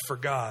object for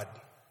God.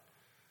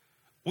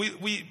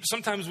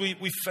 Sometimes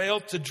we fail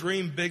to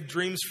dream big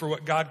dreams for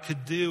what God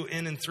could do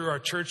in and through our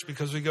church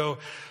because we go,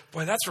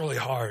 boy, that's really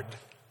hard.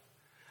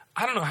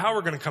 I don't know how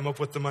we're going to come up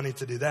with the money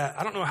to do that.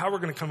 I don't know how we're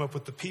going to come up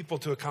with the people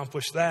to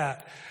accomplish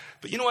that.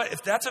 But you know what?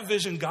 If that's a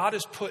vision God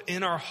has put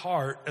in our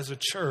heart as a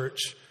church,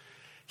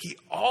 he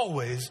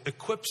always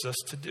equips us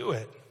to do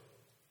it.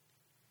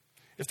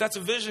 If that's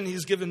a vision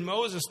he's given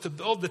Moses to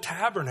build the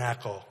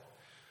tabernacle,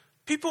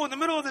 people in the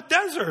middle of the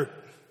desert,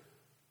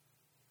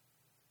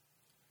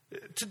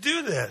 to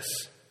do this,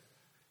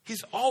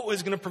 he's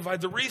always going to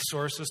provide the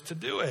resources to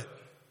do it.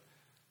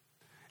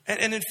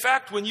 And in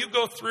fact, when you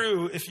go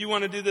through, if you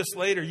want to do this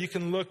later, you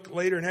can look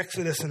later in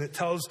Exodus and it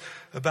tells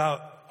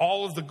about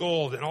all of the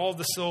gold and all of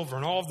the silver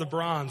and all of the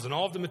bronze and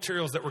all of the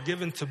materials that were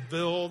given to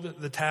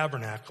build the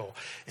tabernacle.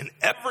 And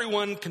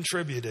everyone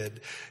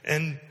contributed.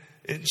 And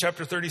in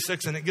chapter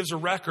 36, and it gives a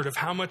record of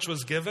how much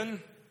was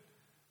given.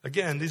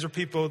 Again, these are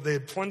people, they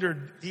had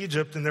plundered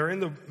Egypt and they're in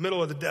the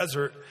middle of the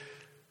desert.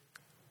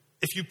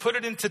 If you put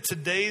it into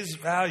today's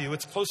value,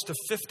 it's close to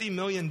 $50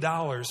 million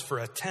for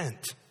a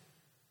tent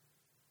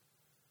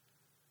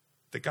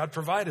that God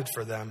provided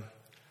for them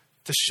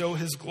to show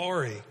his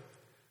glory.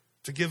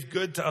 to give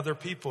good to other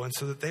people, and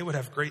so that they would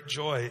have great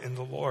joy in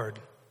the Lord.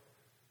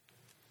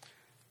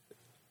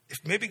 If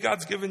maybe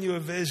God's given you a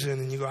vision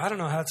and you go, I don't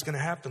know how it's going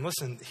to happen.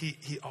 Listen,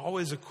 he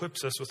always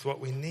equips us with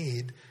what we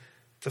need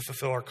to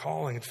fulfill our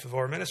calling and to fulfill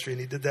our ministry. And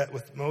he did that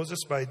with Moses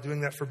by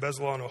doing that for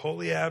Bezalel and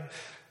Oholiab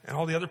and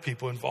all the other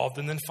people involved.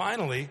 And then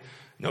finally,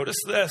 notice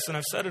this, and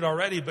I've said it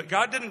already, but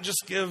God didn't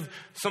just give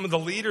some of the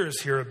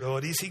leaders here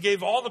abilities. He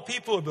gave all the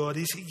people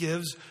abilities. He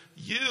gives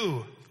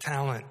you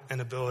talent and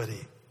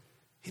ability.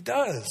 He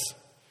does.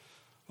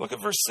 Look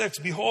at verse 6.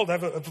 Behold,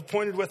 I've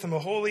appointed with him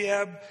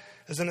Oholiab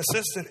as an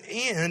assistant,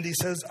 and he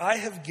says, I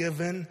have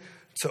given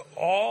to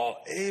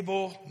all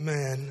able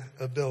men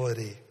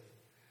ability,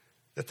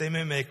 that they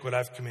may make what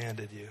I've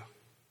commanded you.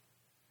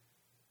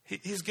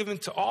 He's given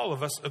to all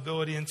of us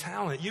ability and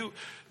talent.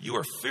 You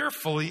are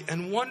fearfully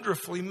and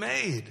wonderfully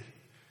made.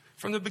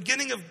 From the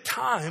beginning of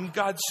time,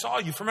 God saw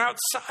you. From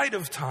outside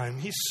of time,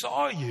 he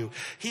saw you.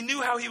 He knew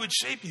how he would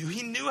shape you.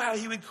 He knew how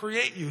he would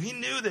create you. He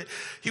knew that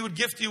he would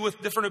gift you with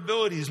different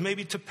abilities,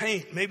 maybe to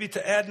paint, maybe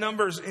to add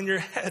numbers in your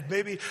head,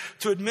 maybe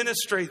to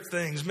administrate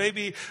things,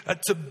 maybe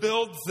to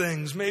build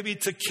things, maybe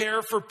to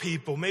care for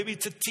people, maybe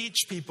to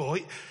teach people.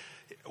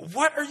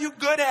 What are you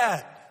good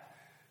at?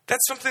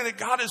 That's something that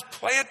God has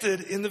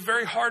planted in the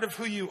very heart of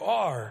who you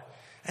are,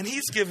 and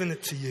he's given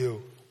it to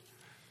you.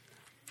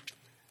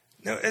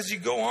 Now, as you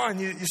go on,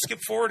 you skip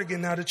forward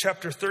again now to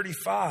chapter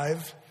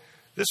 35.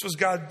 This was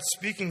God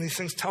speaking these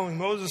things, telling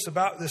Moses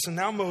about this. And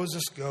now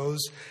Moses goes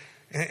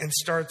and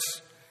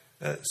starts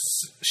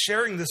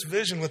sharing this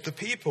vision with the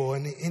people.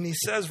 And he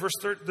says,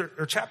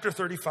 chapter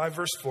 35,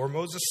 verse 4,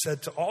 Moses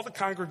said to all the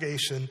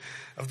congregation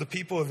of the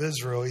people of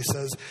Israel, he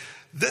says,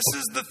 this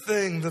is the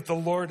thing that the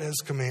Lord has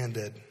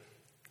commanded.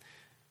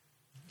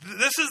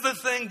 This is the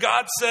thing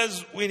God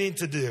says we need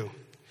to do.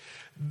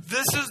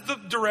 This is the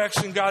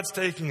direction God's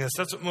taking us.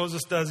 That's what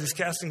Moses does. He's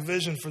casting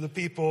vision for the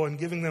people and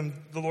giving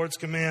them the Lord's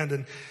command.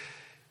 And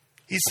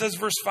he says,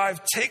 verse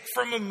 5, take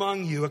from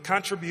among you a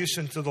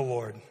contribution to the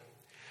Lord.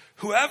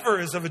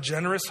 Whoever is of a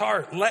generous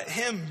heart, let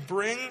him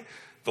bring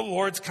the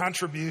Lord's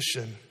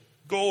contribution.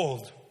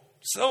 Gold,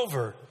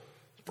 silver,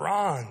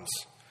 bronze,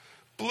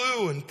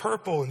 blue and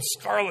purple and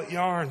scarlet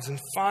yarns and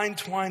fine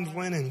twined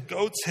linen,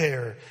 goat's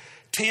hair,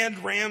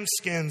 tanned ram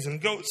skins and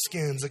goat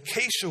skins,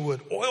 acacia wood,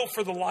 oil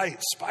for the light,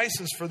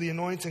 spices for the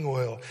anointing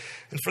oil,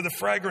 and for the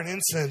fragrant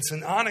incense,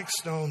 and onyx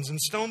stones, and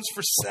stones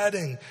for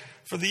setting,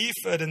 for the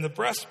ephod and the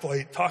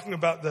breastplate, talking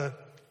about the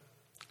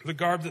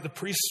garb that the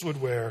priests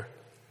would wear.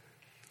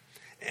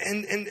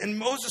 And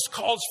Moses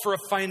calls for a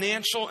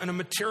financial and a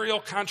material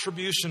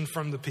contribution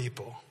from the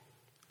people.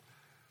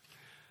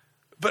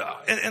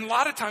 But and a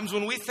lot of times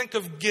when we think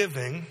of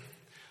giving,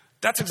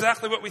 that's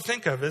exactly what we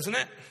think of, isn't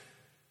it?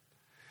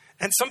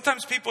 And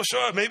sometimes people show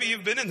up, maybe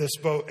you've been in this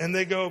boat, and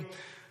they go,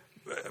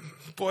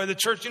 boy, the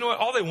church, you know what?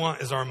 All they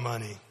want is our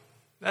money.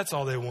 That's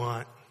all they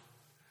want.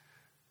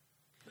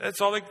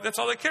 That's all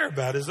they care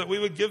about, is that we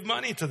would give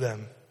money to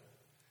them.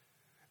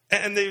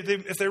 And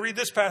if they read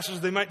this passage,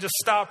 they might just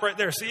stop right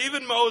there. See,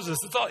 even Moses,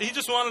 he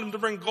just wanted them to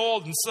bring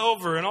gold and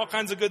silver and all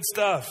kinds of good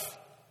stuff.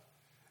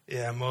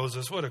 Yeah,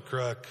 Moses, what a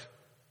crook.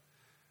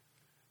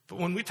 But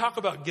when we talk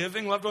about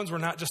giving, loved ones, we're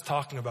not just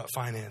talking about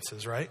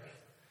finances, right?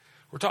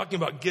 We're talking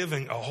about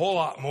giving a whole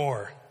lot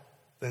more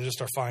than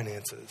just our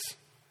finances.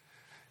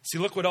 See,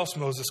 look what else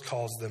Moses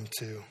calls them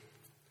to.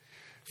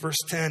 Verse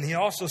 10, he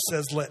also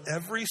says, let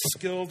every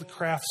skilled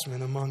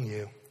craftsman among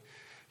you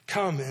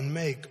come and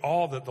make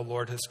all that the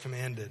Lord has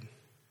commanded.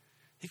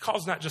 He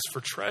calls not just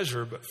for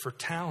treasure, but for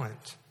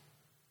talent,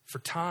 for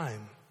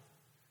time,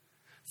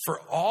 for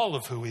all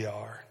of who we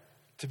are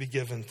to be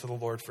given to the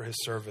Lord for his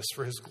service,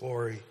 for his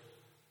glory.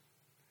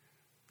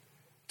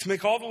 To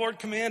make all the Lord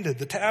commanded,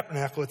 the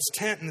tabernacle, its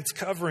tent and its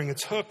covering,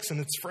 its hooks and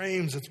its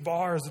frames, its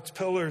bars, its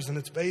pillars and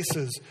its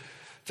bases.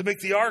 To make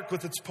the ark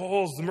with its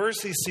poles, the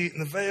mercy seat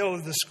and the veil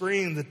of the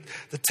screen,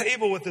 the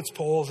table with its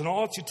poles and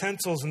all its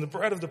utensils and the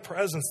bread of the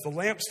presence, the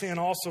lampstand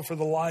also for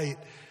the light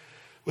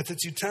with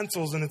its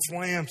utensils and its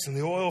lamps and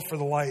the oil for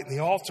the light and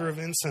the altar of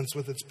incense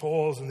with its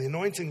poles and the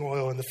anointing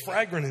oil and the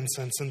fragrant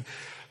incense and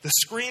the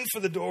screen for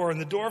the door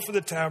and the door for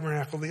the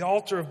tabernacle, the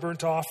altar of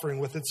burnt offering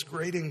with its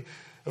grating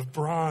of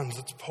bronze,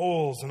 its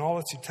poles and all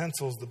its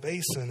utensils, the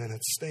basin and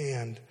its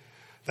stand,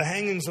 the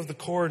hangings of the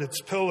court, its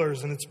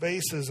pillars and its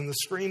bases, and the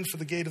screen for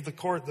the gate of the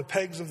court, the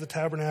pegs of the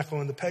tabernacle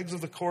and the pegs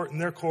of the court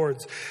and their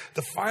cords,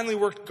 the finely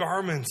worked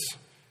garments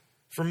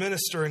for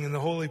ministering in the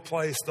holy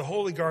place, the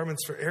holy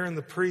garments for Aaron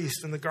the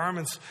priest, and the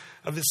garments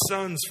of his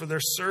sons for their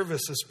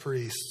service as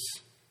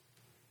priests.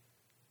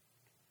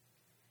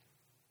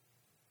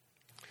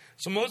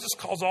 So Moses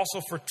calls also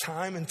for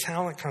time and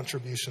talent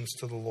contributions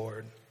to the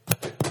Lord.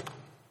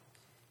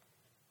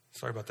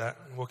 Sorry about that.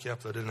 I woke you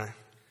up though, didn't I?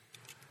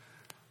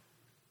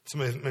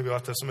 Maybe we'll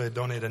have to have somebody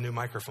donate a new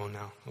microphone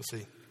now. We'll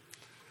see.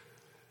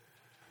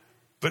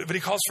 But he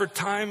calls for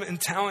time and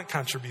talent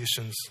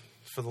contributions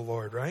for the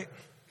Lord, right?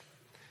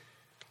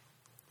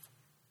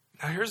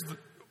 Now here's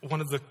one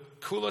of the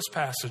coolest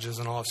passages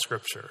in all of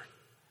Scripture.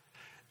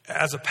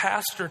 As a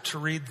pastor, to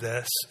read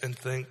this and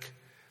think,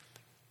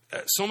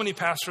 So many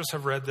pastors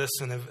have read this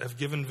and have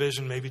given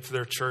vision maybe to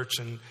their church,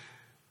 and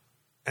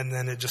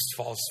then it just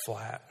falls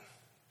flat.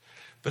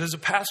 But as a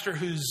pastor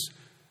who's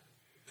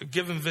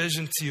given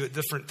vision to you at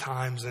different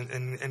times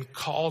and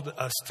called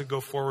us to go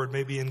forward,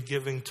 maybe in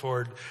giving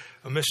toward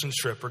a mission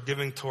trip or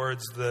giving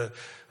towards the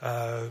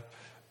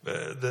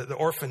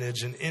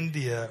orphanage in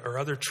India or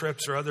other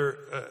trips or other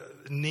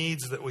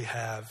needs that we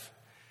have.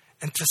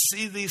 And to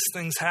see these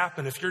things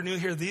happen, if you're new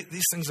here,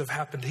 these things have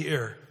happened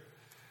here.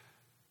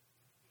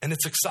 And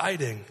it's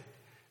exciting.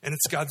 And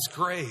it's God's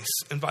grace.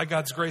 And by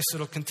God's grace,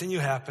 it'll continue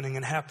happening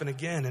and happen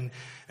again.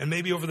 And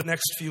maybe over the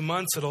next few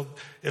months,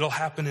 it'll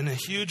happen in a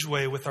huge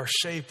way with our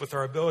shape, with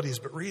our abilities.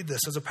 But read this.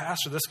 As a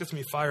pastor, this gets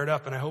me fired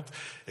up. And I hope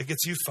it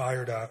gets you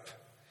fired up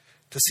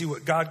to see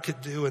what God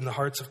could do in the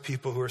hearts of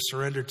people who are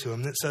surrendered to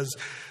him. And it says,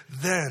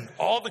 then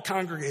all the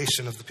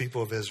congregation of the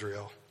people of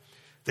Israel,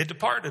 they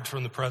departed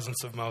from the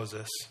presence of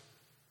Moses.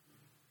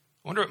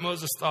 I wonder what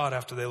Moses thought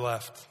after they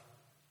left.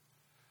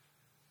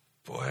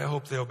 Boy, I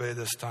hope they obey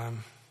this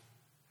time.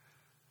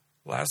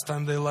 Last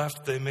time they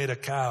left, they made a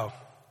cow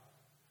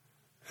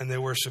and they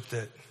worshiped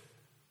it.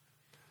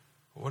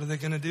 What are they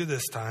going to do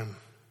this time?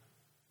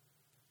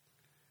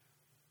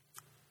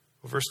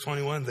 Well, verse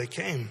 21, they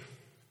came.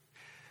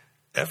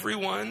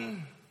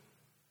 Everyone,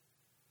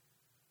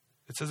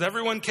 it says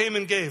everyone came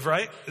and gave,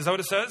 right? Is that what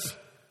it says?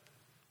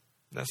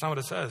 That's not what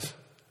it says.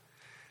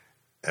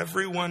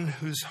 Everyone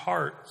whose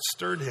heart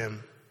stirred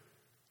him.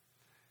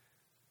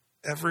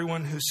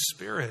 Everyone whose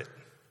spirit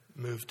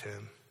moved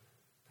him.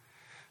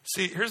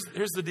 See, here's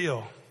the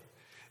deal.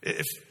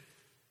 If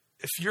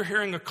you're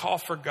hearing a call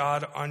for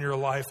God on your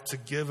life to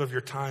give of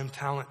your time,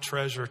 talent,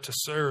 treasure, to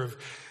serve,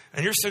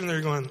 and you're sitting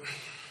there going,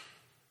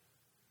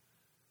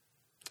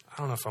 I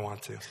don't know if I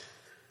want to.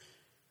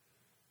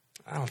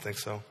 I don't think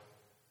so.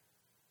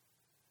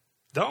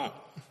 Don't.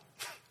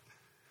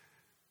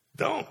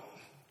 Don't.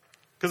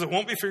 Because it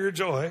won't be for your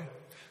joy.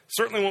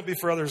 Certainly won't be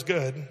for others'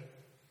 good.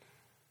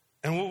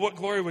 And what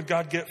glory would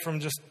God get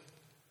from just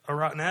a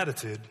rotten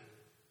attitude?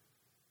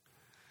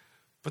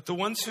 But the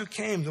ones who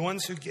came, the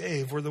ones who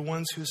gave, were the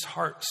ones whose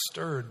heart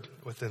stirred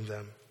within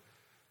them.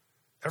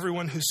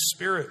 Everyone whose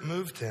spirit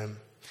moved him.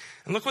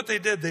 And look what they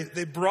did.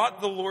 They brought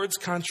the Lord's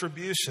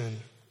contribution.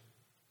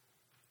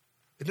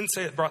 It didn't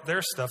say it brought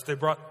their stuff. They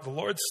brought the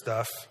Lord's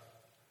stuff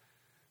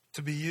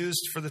to be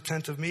used for the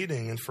tent of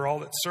meeting and for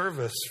all its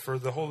service, for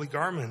the holy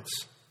garments.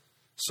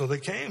 So they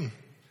came.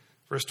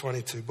 Verse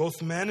 22,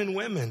 both men and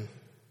women.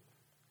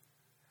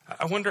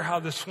 I wonder how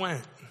this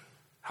went,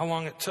 how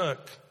long it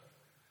took.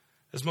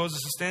 As Moses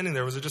is standing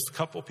there, was it just a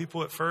couple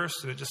people at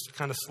first and it just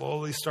kind of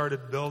slowly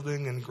started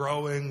building and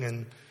growing?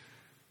 And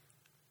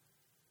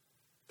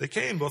they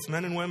came, both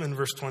men and women,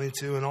 verse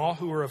 22, and all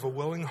who were of a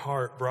willing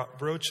heart brought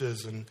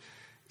brooches and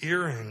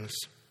earrings.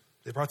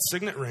 They brought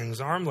signet rings,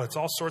 armlets,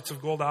 all sorts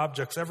of gold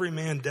objects, every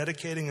man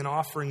dedicating an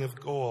offering of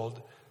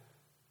gold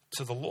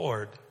to the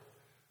Lord.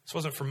 This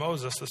wasn't for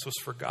Moses, this was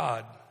for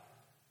God.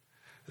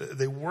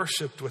 They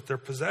worshiped with their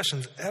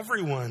possessions.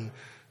 Everyone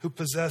who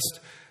possessed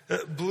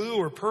blue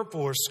or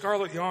purple or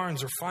scarlet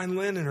yarns or fine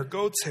linen or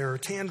goat's hair or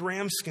tanned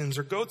ram skins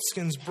or goat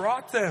skins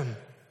brought them.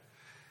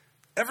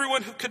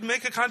 Everyone who could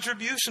make a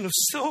contribution of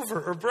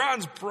silver or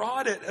bronze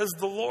brought it as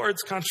the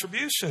Lord's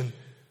contribution.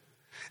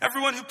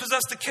 Everyone who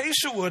possessed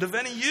acacia wood of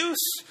any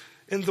use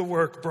in the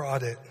work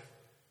brought it.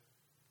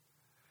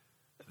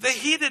 They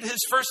heeded his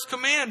first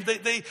command.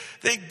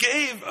 They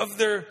gave of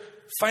their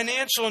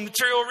financial and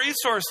material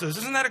resources.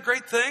 Isn't that a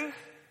great thing?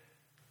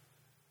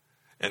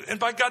 And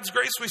by God's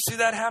grace, we see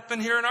that happen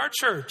here in our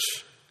church.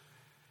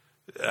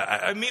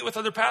 I meet with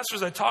other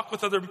pastors. I talk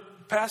with other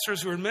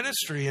pastors who are in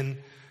ministry and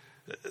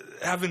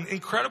have an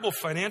incredible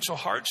financial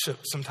hardship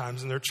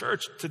sometimes in their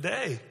church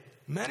today,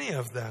 many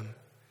of them.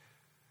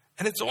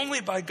 And it's only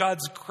by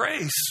God's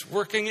grace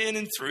working in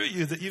and through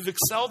you that you've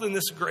excelled in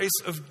this grace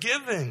of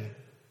giving.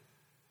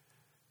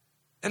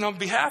 And on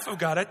behalf of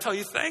God, I tell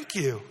you, thank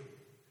you.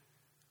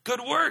 Good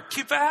work.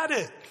 Keep at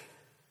it.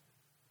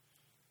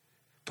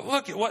 But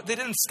look at what, they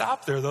didn't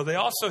stop there, though. They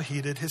also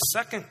heeded his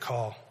second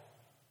call.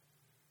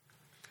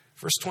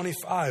 Verse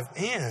 25,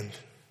 and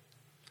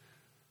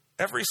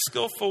every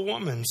skillful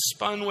woman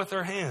spun with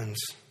her hands.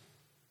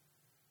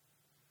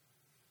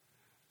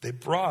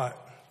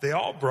 They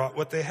all brought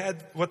what they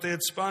had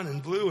spun in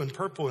blue and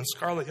purple and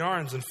scarlet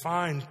yarns and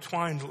fine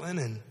twined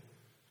linen.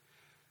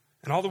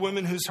 And all the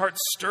women whose hearts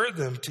stirred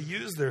them to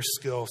use their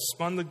skill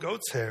spun the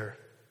goat's hair.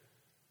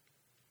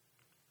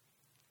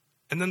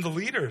 And then the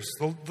leaders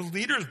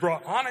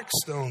brought onyx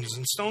stones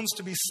and stones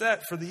to be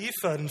set for the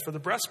ephod and for the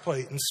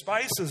breastplate and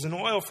spices and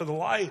oil for the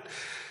light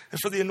and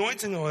for the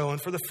anointing oil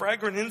and for the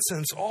fragrant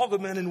incense. All the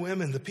men and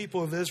women, the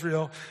people of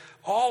Israel,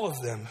 all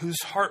of them whose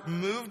heart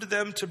moved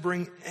them to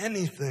bring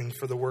anything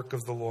for the work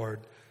of the Lord,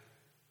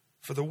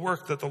 for the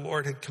work that the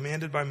Lord had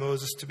commanded by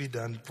Moses to be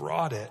done,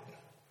 brought it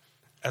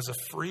as a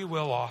free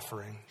will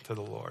offering to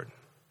the Lord.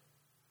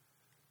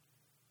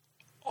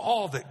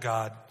 All that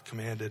God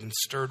commanded and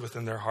stirred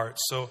within their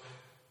hearts. So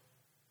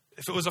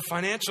if it was a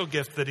financial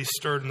gift that he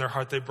stirred in their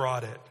heart, they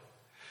brought it.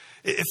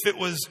 If it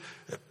was,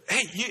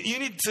 hey, you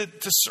need to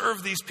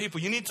serve these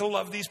people. You need to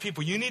love these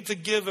people. You need to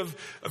give of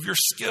your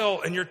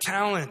skill and your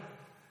talent.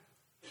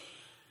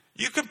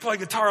 You can play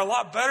guitar a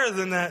lot better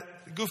than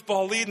that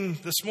goofball leading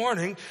this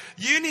morning.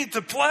 You need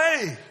to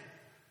play,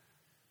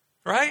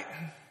 right?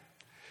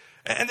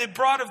 And they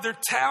brought of their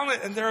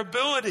talent and their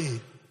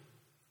ability.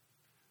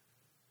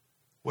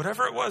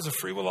 Whatever it was, a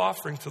free will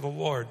offering to the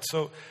Lord.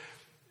 So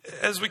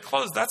as we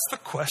close, that's the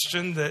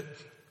question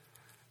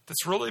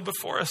that's really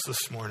before us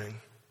this morning.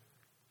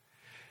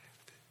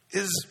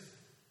 It's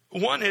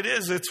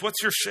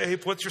what's your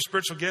shape, what's your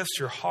spiritual gifts,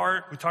 your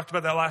heart. We talked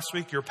about that last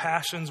week, your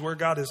passions, where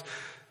God has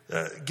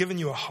given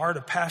you a heart,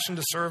 a passion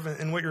to serve,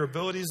 and what your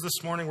abilities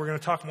this morning. We're going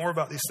to talk more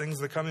about these things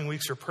in the coming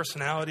weeks, your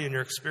personality and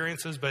your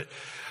experiences. But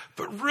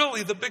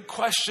really, the big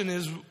question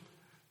is,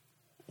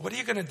 what are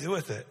you going to do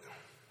with it?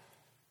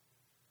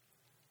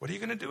 What are you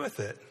going to do with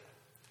it?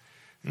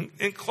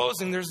 In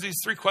closing, there's these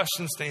 3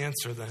 questions to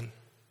answer then.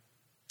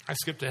 I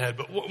skipped ahead.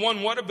 But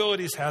one, what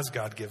abilities has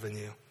God given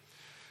you?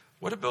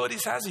 What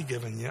abilities has he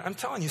given you? I'm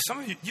telling you, some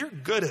of you, you're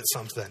good at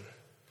something.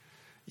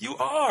 You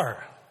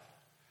are.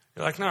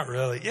 You're like, not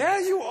really. Yeah,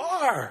 you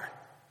are.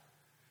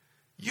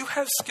 You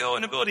have skill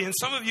and ability. And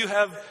some of you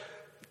have,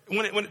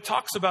 when it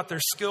talks about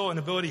their skill and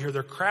ability here,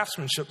 their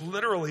craftsmanship,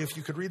 literally, if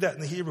you could read that in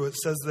the Hebrew, it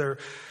says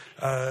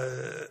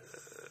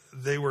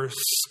they were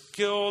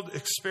skilled,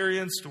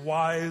 experienced,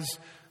 wise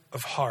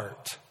of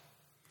heart.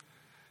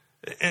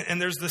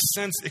 And there's this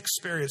sense,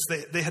 experience.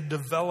 They had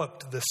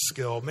developed this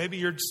skill. Maybe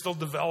you're still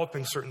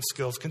developing certain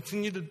skills.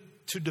 Continue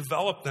to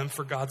develop them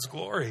for God's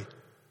glory.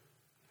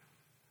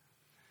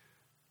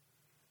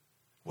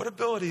 What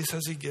abilities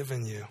has he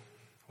given you?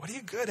 What are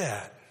you good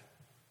at?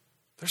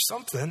 There's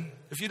something.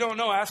 If you don't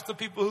know, ask the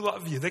people who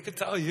love you. They could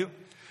tell you.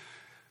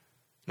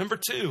 Number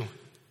 2,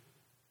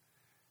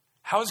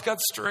 how is God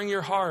stirring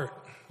your heart?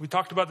 We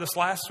talked about this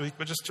last week,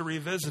 but just to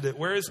revisit it,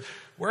 where is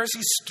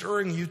he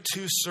stirring you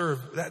to serve?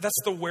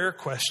 That's the where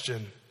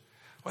question.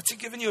 What's he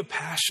giving you a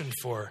passion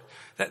for?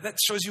 That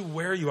shows you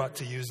where you ought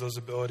to use those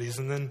abilities.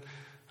 And then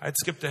I'd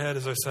skipped ahead,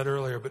 as I said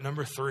earlier, but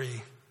number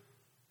 3,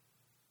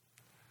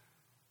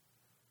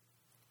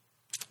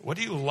 what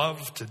do you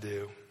love to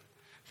do?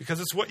 Because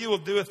it's what you will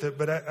do with it.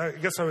 But I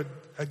guess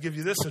I'd give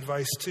you this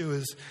advice too: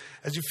 is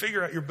as you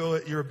figure out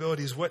your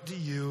abilities, what do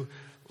you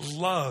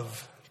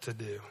love to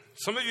do?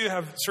 Some of you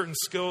have certain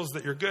skills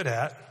that you're good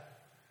at,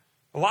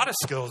 a lot of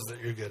skills that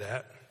you're good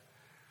at.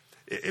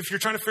 If you're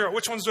trying to figure out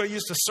which ones do I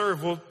use to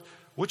serve, well,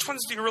 which ones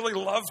do you really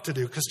love to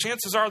do? Because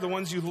chances are the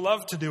ones you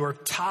love to do are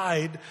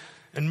tied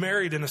and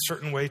married in a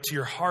certain way to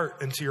your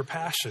heart and to your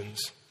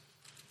passions.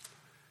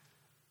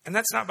 And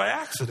that's not by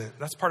accident.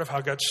 That's part of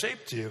how God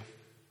shaped you.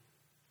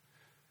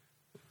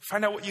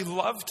 Find out what you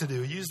love to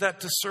do. Use that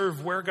to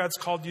serve where God's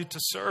called you to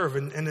serve,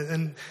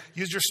 and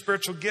use your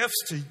spiritual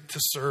gifts to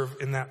serve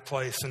in that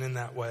place and in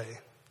that way.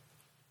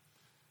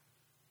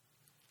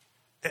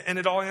 And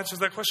it all answers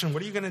that question.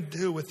 What are you going to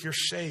do with your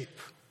shape,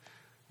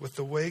 with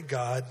the way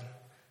God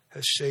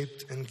has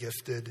shaped and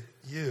gifted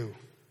you?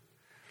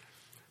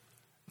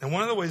 Now,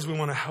 one of the ways we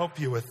want to help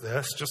you with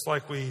this, just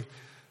like we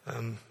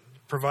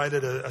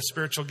provided a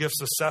spiritual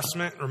gifts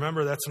assessment.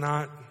 Remember, it's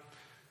not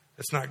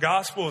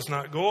gospel. It's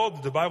not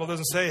gold. The Bible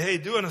doesn't say, hey,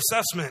 do an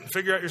assessment and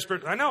figure out your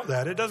spirit. I know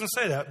that. It doesn't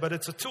say that, but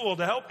it's a tool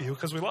to help you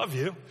because we love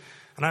you.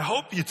 And I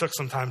hope you took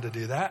some time to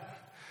do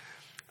that.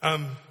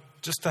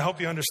 Just to help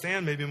you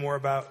understand maybe more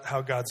about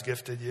how God's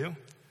gifted you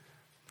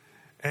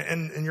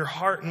and your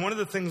heart. And one of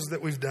the things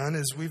that we've done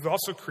is we've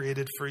also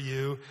created for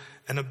you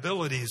an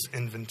abilities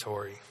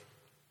inventory.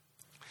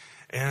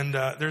 And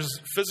there's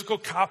physical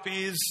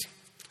copies.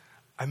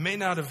 I may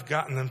not have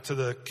gotten them to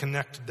the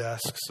Connect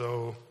desk,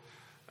 so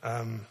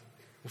we'll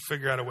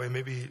figure out a way.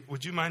 Maybe,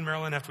 would you mind,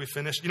 Marilyn, after we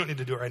finish? You don't need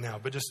to do it right now,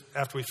 but just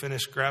after we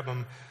finish, grab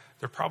them.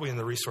 They're probably in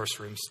the resource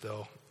room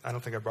still. I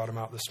don't think I brought them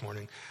out this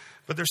morning.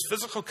 But there's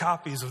physical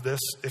copies of this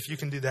if you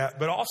can do that.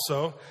 But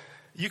also,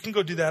 you can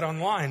go do that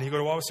online. You go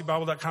to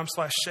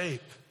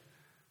wawasseebible.com/shape.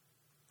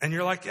 And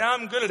you're like, yeah,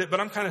 I'm good at it,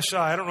 but I'm kind of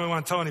shy. I don't really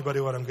want to tell anybody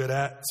what I'm good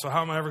at. So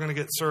how am I ever going to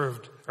get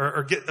served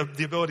or get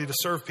the ability to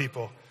serve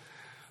people?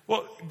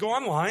 Well, go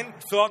online,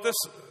 fill out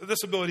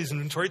this abilities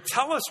inventory.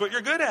 Tell us what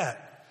you're good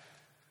at.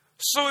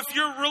 So if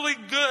you're really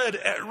good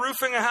at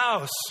roofing a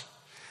house,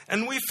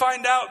 and we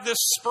find out this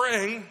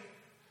spring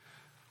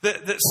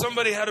that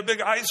somebody had a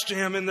big ice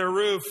jam in their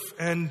roof,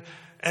 and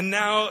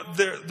now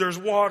there's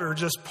water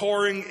just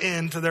pouring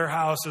into their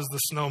house as the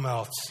snow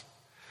melts.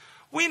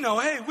 We know,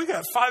 hey, we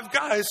got 5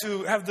 guys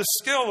who have the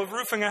skill of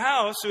roofing a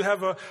house, who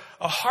have a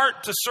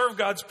heart to serve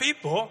God's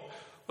people.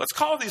 Let's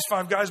call these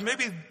 5 guys.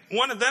 Maybe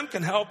one of them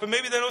can help, and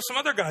maybe they know some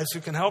other guys who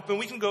can help, and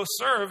we can go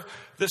serve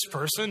this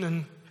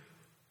person.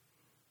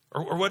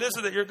 Or what is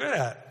it that you're good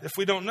at? If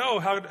we don't know,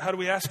 how do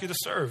we ask you to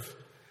serve?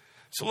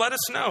 So let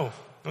us know,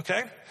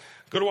 okay?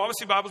 Go to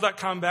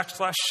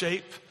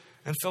wawasseebible.com/shape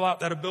and fill out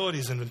that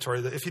abilities inventory.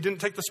 If you didn't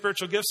take the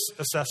spiritual gifts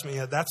assessment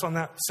yet, that's on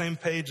that same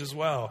page as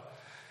well.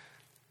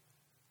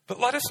 But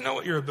let us know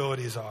what your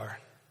abilities are.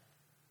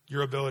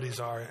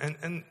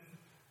 And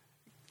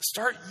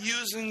start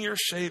using your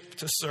shape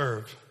to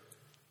serve.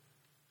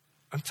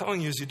 I'm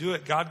telling you, as you do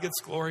it, God gets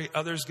glory,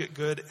 others get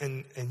good,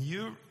 and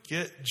you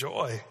get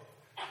joy.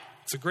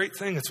 It's a great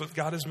thing. It's what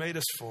God has made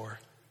us for.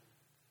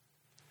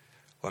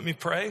 Let me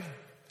pray.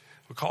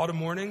 We'll call it a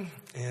morning,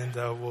 and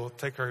we'll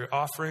take our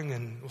offering,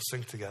 and we'll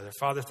sing together.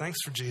 Father, thanks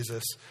for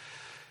Jesus,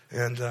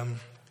 and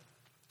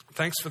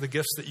thanks for the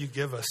gifts that you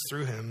give us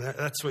through him.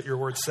 That's what your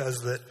word says,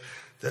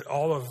 that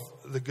all of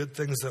the good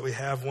things that we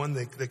have, one,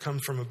 they come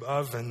from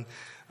above, and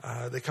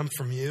they come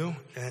from you,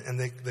 and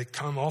they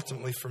come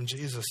ultimately from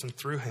Jesus and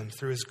through him,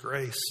 through his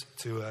grace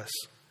to us.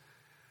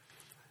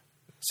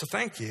 So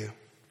thank you.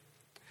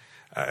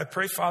 I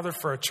pray, Father,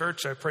 for our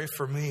church. I pray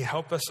for me.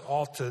 Help us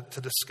all to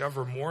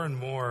discover more and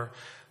more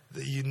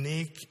the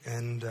unique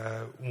and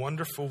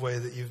wonderful way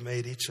that you've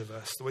made each of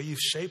us, the way you've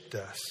shaped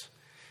us.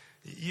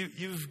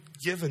 You've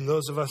given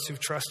those of us who've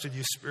trusted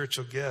you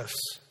spiritual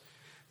gifts.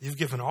 You've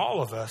given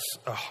all of us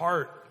a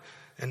heart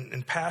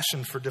and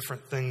passion for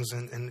different things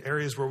and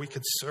areas where we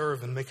could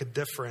serve and make a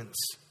difference.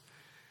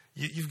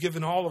 You've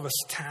given all of us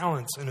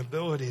talents and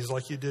abilities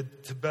like you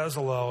did to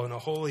Bezalel and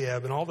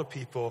Aholiab and all the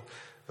people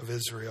of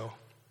Israel.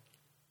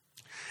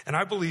 And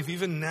I believe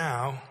even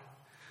now,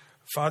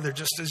 Father,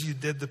 just as you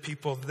did the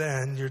people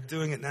then, you're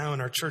doing it now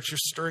in our church. You're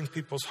stirring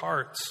people's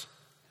hearts.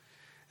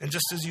 And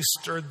just as you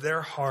stirred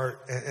their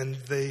heart and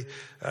they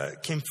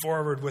came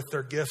forward with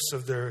their gifts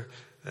of their,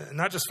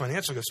 not just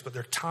financial gifts, but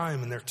their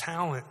time and their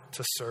talent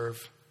to serve,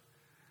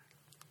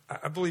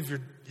 I believe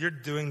you're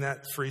doing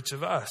that for each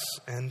of us.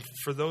 And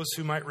for those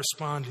who might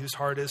respond, whose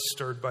heart is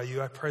stirred by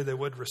you, I pray they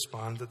would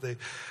respond, that they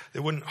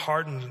wouldn't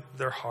harden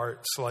their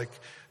hearts like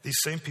these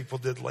same people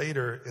did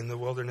later in the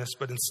wilderness,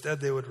 but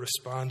instead they would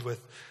respond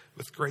with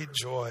great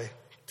joy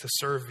to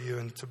serve you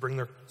and to bring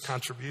their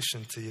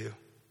contribution to you.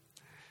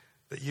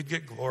 That you'd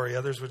get glory,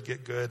 others would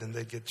get good, and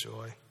they'd get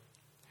joy.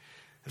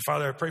 And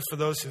Father, I pray for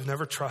those who've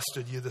never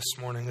trusted you this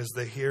morning as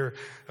they hear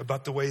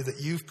about the way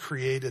that you've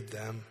created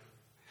them.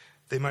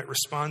 They might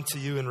respond to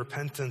you in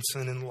repentance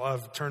and in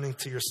love, turning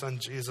to your Son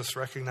Jesus,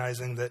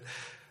 recognizing that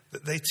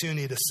they too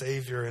need a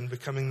Savior and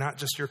becoming not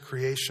just your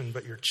creation,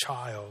 but your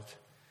child.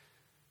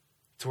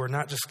 To where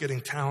not just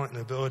getting talent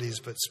and abilities,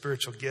 but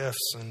spiritual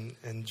gifts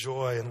and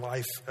joy and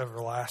life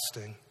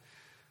everlasting.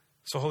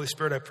 So Holy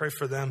Spirit, I pray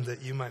for them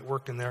that you might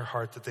work in their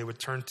heart, that they would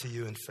turn to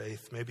you in faith,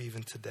 maybe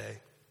even today.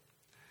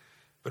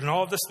 But in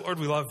all of this, Lord,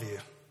 we love you.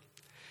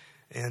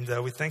 And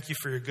we thank you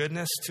for your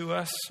goodness to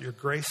us, your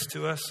grace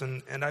to us.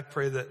 And I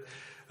pray that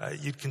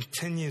you'd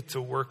continue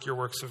to work your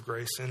works of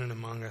grace in and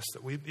among us,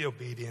 that we'd be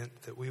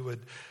obedient, that we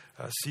would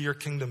see your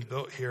kingdom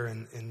built here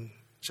in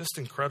just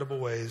incredible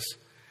ways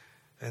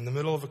in the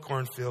middle of a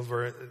cornfield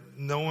where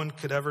no one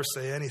could ever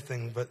say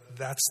anything, but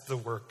that's the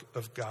work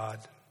of God.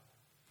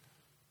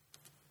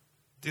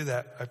 Do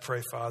that, I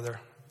pray, Father.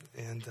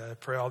 And I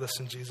pray all this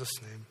in Jesus'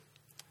 name.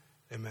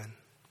 Amen.